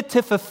committed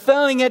to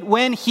fulfilling it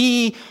when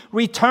he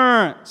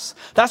returns.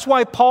 That's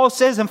why Paul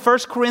says in 1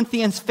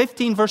 Corinthians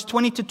 15, verse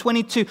 20 to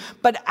 22,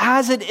 but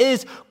as it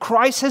is,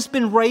 Christ has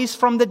been raised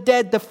from the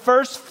dead, the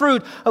first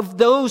fruit of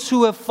those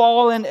who have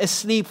fallen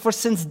asleep. For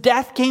since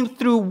death came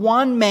through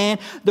one man,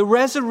 the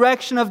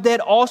resurrection of dead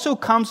also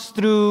comes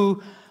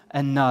through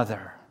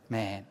another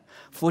man.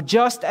 For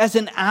just as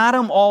in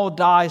Adam all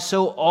die,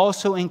 so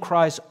also in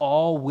Christ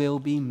all will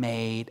be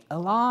made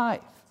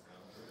alive.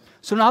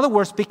 So in other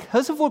words,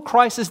 because of what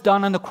Christ has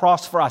done on the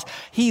cross for us,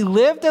 he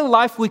lived a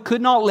life we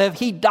could not live.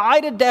 He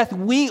died a death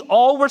we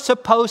all were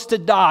supposed to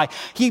die.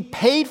 He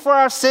paid for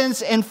our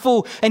sins in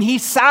full, and he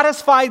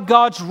satisfied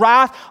God's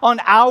wrath on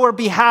our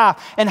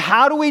behalf. And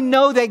how do we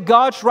know that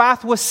God's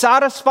wrath was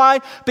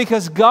satisfied?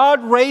 Because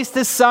God raised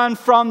his Son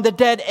from the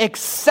dead,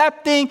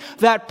 accepting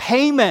that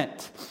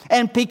payment.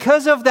 And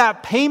because of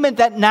that payment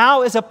that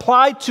now is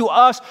applied to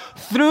us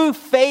through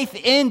faith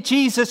in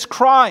Jesus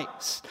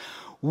Christ,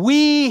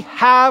 we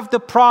have the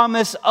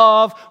promise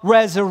of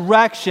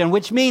resurrection,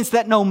 which means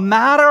that no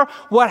matter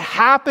what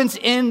happens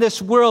in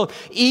this world,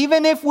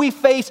 even if we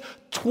face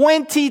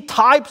 20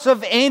 types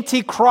of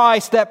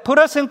antichrist that put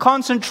us in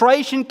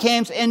concentration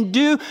camps and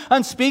do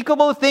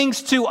unspeakable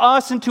things to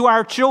us and to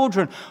our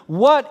children,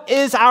 what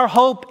is our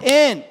hope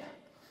in?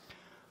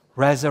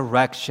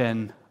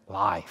 Resurrection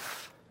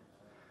life.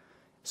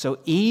 So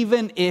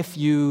even if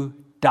you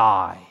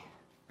die,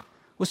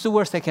 what's the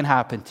worst that can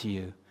happen to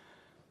you?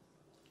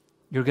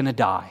 You're going to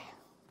die.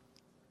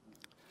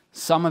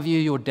 Some of you,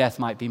 your death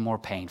might be more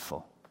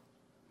painful.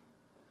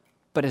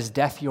 But is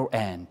death your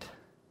end?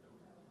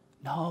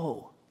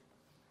 No.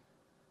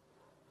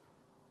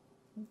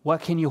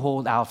 What can you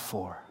hold out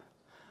for?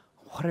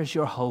 What is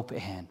your hope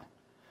in?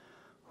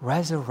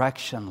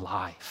 Resurrection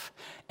life.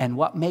 And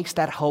what makes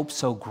that hope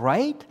so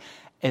great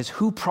is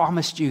who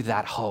promised you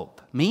that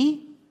hope?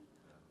 Me?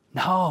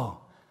 No.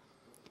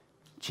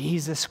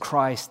 Jesus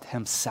Christ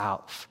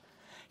himself.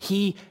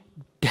 He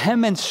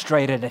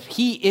demonstrated it.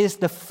 He is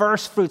the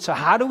first fruit. So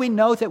how do we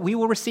know that we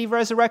will receive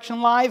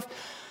resurrection life?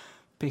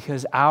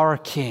 Because our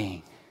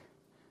King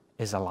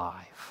is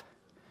alive.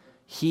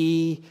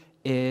 He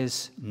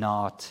is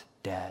not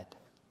dead.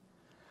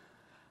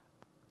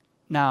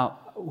 Now,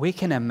 we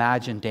can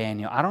imagine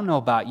Daniel. I don't know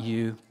about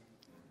you,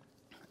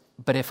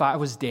 but if I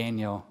was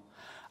Daniel,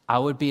 I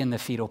would be in the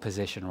fetal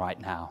position right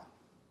now.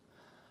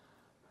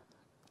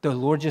 The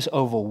Lord just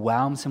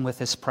overwhelms him with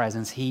his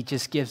presence. He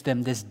just gives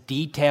them this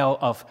detail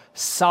of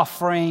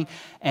suffering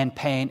and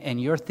pain.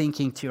 And you're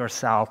thinking to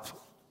yourself,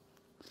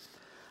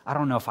 I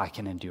don't know if I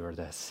can endure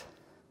this.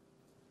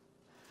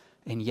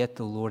 And yet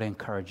the Lord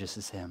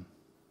encourages him.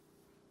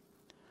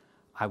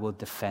 I will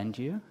defend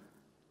you.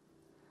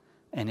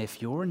 And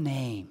if your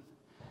name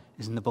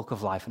is in the book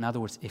of life, in other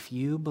words, if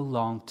you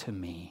belong to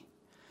me,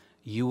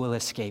 you will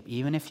escape.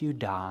 Even if you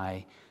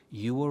die,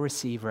 you will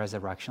receive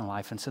resurrection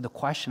life. And so the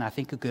question, I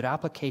think a good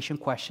application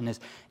question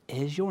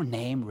is your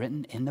name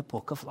written in the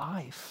book of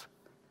life?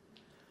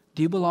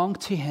 Do you belong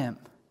to him?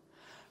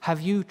 Have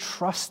you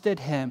trusted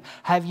him?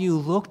 Have you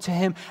looked to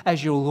him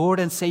as your Lord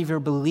and Savior,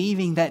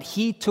 believing that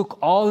he took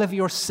all of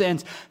your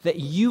sins, that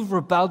you've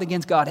rebelled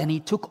against God, and he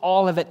took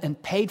all of it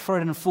and paid for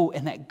it in full,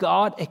 and that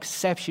God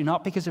accepts you,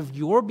 not because of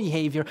your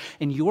behavior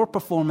and your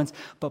performance,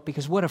 but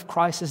because what if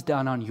Christ has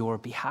done on your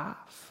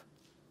behalf?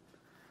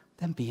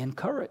 Then be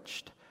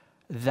encouraged.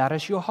 That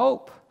is your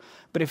hope.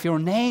 But if your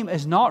name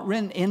is not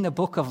written in the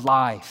book of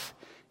life,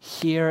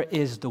 here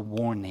is the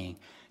warning.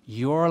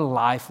 Your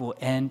life will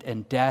end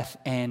in death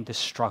and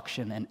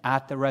destruction. And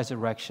at the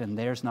resurrection,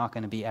 there's not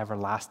going to be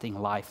everlasting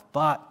life,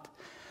 but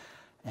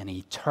an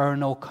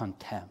eternal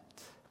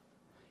contempt,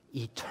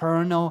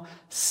 eternal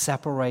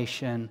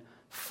separation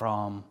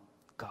from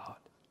God.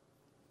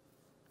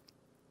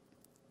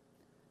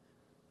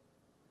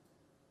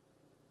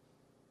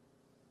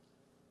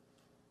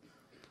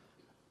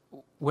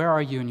 Where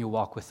are you in your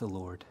walk with the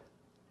Lord?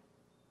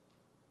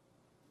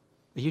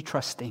 Are you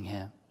trusting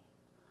him?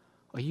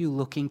 Are you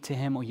looking to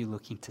him, or are you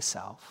looking to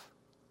self?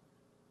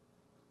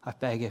 I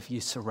beg if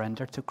you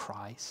surrender to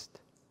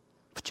Christ,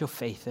 put your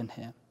faith in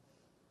him,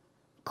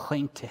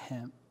 cling to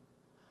him,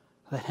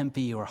 let him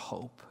be your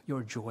hope,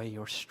 your joy,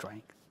 your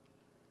strength.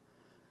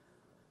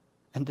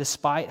 And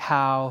despite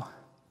how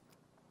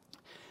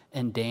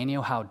in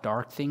Daniel, how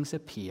dark things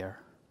appear,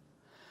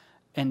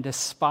 and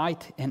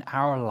despite in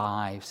our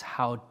lives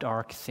how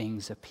dark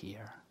things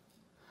appear,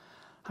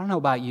 I don't know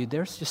about you,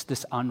 there's just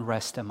this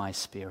unrest in my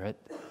spirit.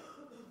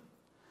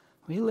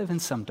 We live in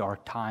some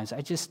dark times.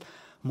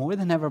 More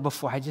than ever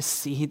before, I just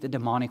see the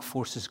demonic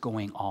forces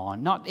going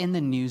on, not in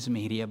the news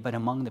media, but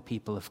among the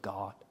people of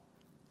God.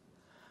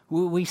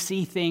 We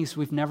see things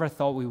we've never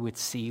thought we would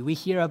see. We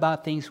hear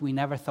about things we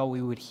never thought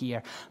we would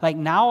hear. Like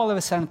now, all of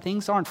a sudden,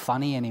 things aren't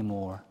funny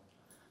anymore.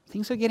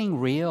 Things are getting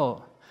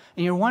real.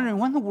 And you're wondering,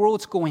 what in the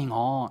world's going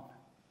on?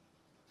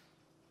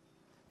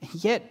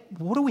 And yet,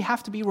 what do we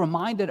have to be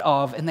reminded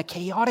of in the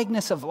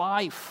chaoticness of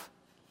life?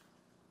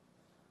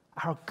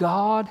 Our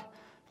God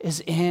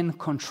is in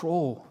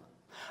control.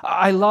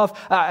 I love,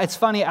 it's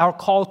funny, our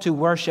call to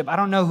worship. I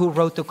don't know who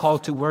wrote the call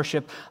to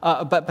worship,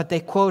 but they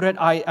quoted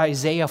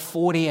Isaiah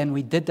 40, and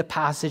we did the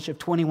passage of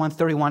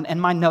 21:31. In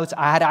my notes,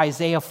 I had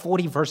Isaiah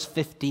 40, verse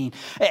 15.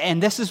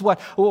 And this is what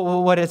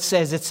it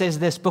says. It says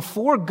this: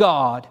 before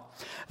God,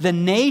 the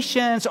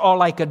nations are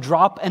like a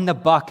drop in the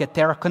bucket.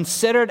 They are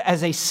considered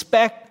as a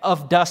speck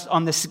of dust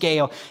on the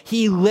scale.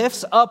 He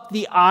lifts up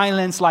the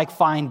islands like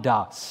fine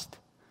dust.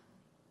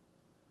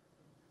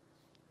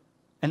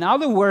 In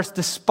other words,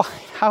 despite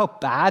how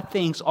bad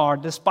things are,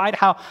 despite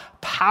how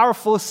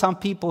powerful some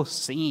people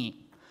seem,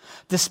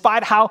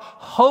 despite how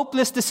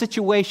hopeless the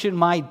situation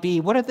might be,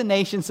 what are the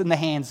nations in the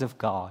hands of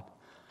God?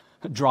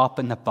 A drop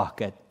in the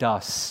bucket,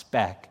 dust,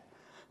 speck,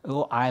 a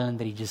little island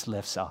that he just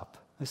lifts up.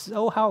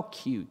 Oh, how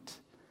cute.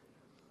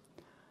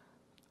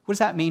 What does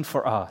that mean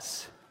for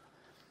us?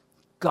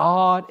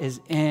 God is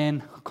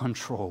in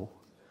control.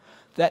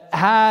 That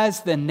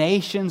as the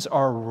nations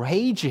are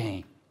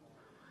raging,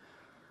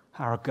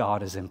 our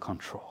God is in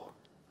control.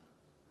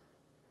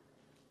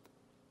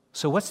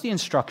 So what's the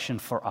instruction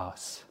for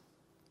us?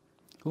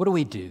 What do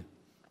we do?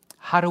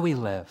 How do we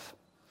live?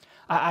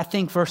 I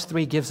think verse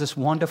 3 gives us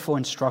wonderful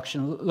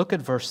instruction. Look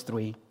at verse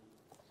 3.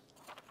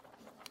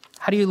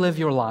 How do you live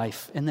your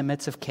life in the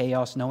midst of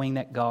chaos, knowing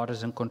that God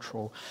is in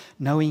control,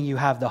 knowing you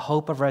have the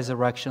hope of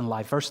resurrection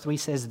life? Verse 3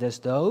 says this: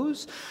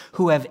 those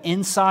who have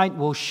insight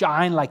will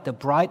shine like the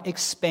bright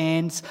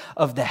expanse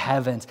of the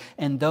heavens,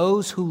 and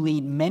those who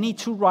lead many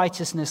to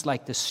righteousness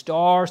like the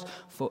stars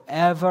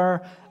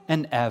forever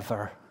and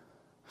ever.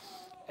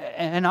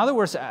 In other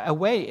words, a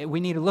way we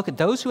need to look at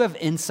those who have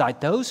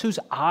insight, those whose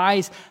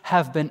eyes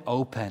have been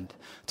opened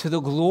to the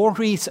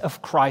glories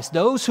of Christ,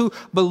 those who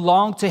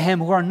belong to Him,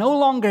 who are no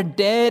longer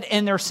dead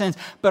in their sins,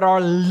 but are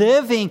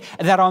living,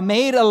 that are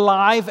made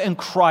alive in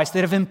Christ,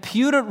 that have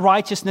imputed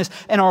righteousness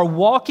and are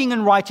walking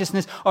in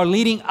righteousness, are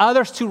leading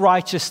others to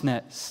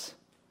righteousness.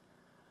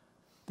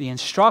 The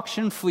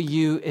instruction for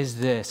you is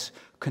this: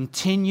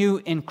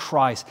 continue in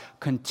Christ.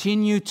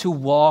 Continue to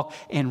walk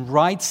in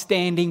right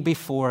standing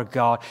before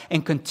God,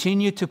 and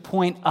continue to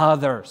point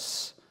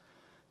others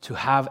to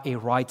have a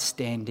right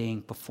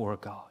standing before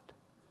God.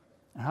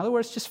 In other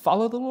words, just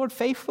follow the Lord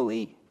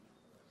faithfully.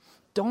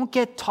 Don't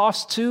get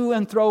tossed to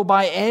and fro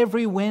by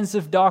every winds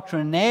of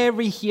doctrine,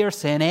 every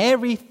hearsay, and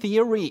every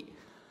theory.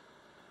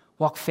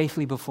 Walk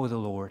faithfully before the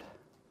Lord.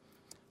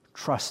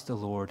 Trust the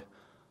Lord.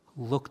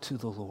 Look to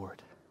the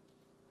Lord.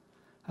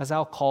 As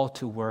our call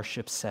to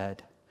worship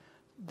said,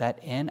 that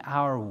in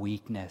our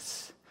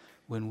weakness,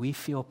 when we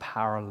feel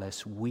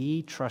powerless,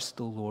 we trust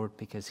the Lord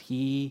because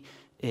He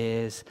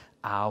is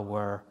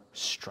our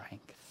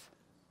strength.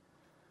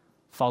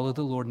 Follow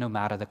the Lord no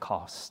matter the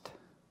cost.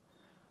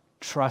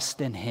 Trust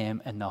in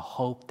Him and the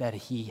hope that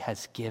He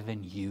has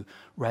given you,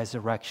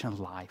 resurrection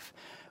life.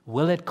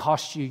 Will it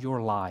cost you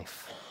your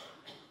life?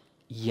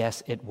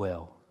 Yes, it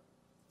will.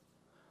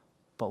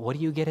 But what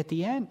do you get at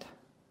the end?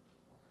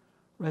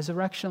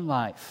 Resurrection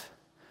life.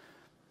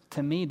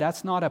 To me,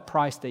 that's not a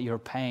price that you're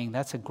paying.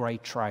 That's a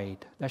great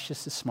trade. That's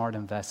just a smart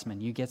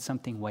investment. You get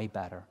something way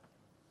better.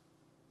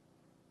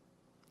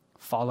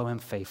 Follow Him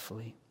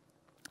faithfully.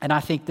 And I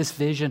think this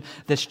vision,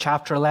 this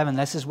chapter 11,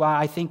 this is why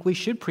I think we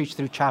should preach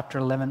through chapter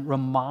 11,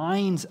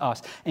 reminds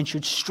us and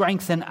should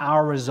strengthen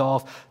our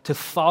resolve to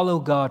follow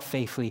God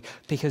faithfully,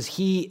 because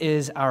He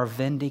is our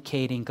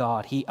vindicating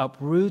God. He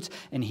uproots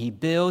and He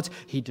builds,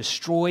 He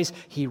destroys,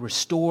 He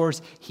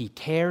restores, He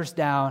tears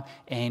down,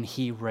 and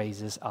He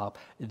raises up.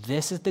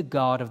 This is the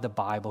God of the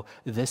Bible.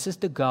 This is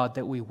the God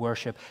that we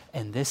worship.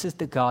 And this is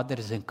the God that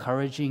is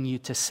encouraging you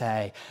to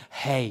say,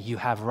 hey, you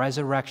have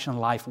resurrection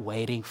life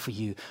waiting for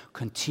you.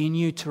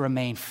 Continue to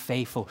remain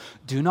faithful.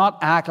 Do not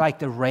act like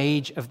the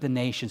rage of the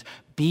nations.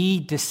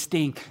 Be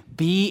distinct.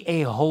 Be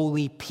a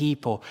holy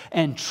people.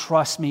 And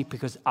trust me,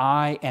 because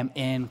I am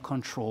in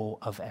control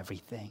of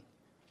everything.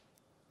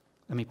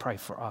 Let me pray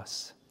for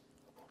us.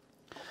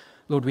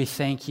 Lord, we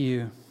thank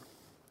You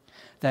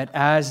that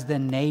as the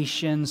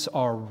nations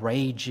are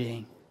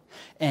raging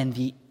and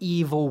the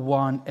evil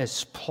one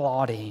is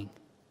plotting,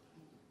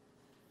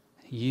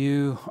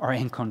 You are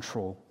in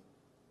control.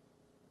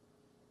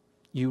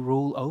 You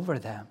rule over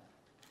them.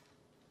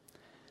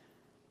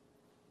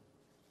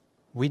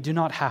 We do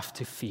not have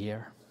to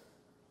fear.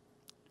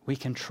 We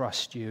can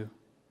trust You.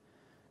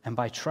 And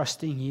by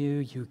trusting You,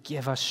 You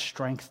give us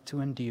strength to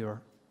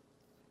endure.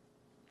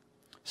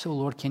 So,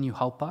 Lord, can You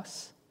help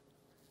us?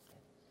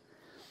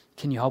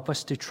 Can You help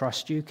us to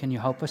trust You? Can You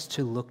help us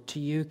to look to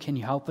You? Can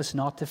You help us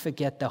not to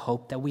forget the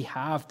hope that we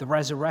have, the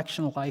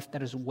resurrection life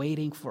that is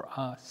waiting for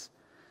us,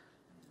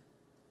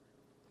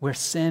 where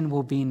sin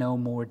will be no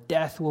more,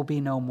 death will be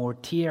no more,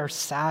 tears,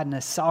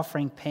 sadness,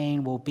 suffering,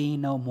 pain will be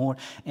no more,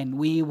 and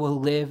we will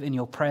live in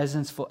Your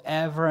presence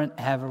forever and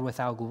ever with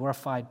our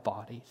glorified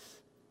bodies,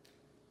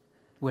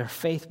 where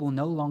faith will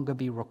no longer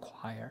be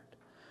required,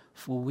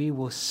 for we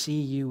will see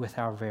You with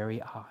our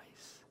very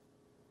eyes.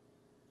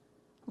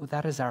 Well,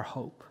 that is our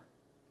hope.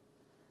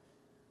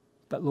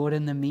 But Lord,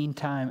 in the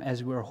meantime,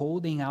 as we're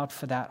holding out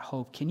for that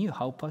hope, can you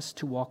help us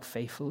to walk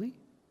faithfully?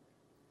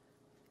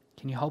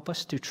 Can you help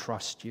us to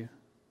trust you?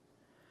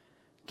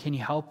 Can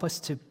you help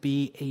us to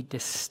be a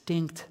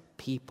distinct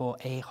people,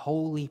 a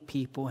holy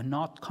people, and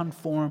not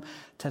conform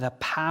to the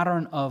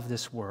pattern of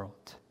this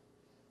world?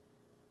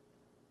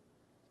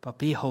 But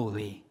be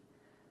holy,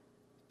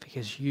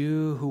 because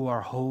you who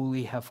are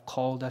holy have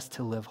called us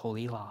to live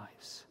holy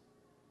lives.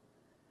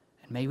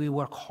 And may we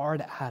work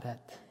hard at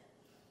it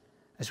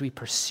as we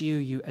pursue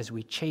you, as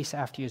we chase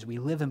after you, as we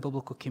live in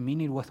biblical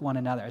community with one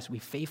another, as we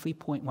faithfully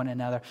point one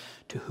another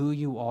to who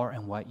you are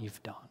and what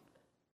you've done.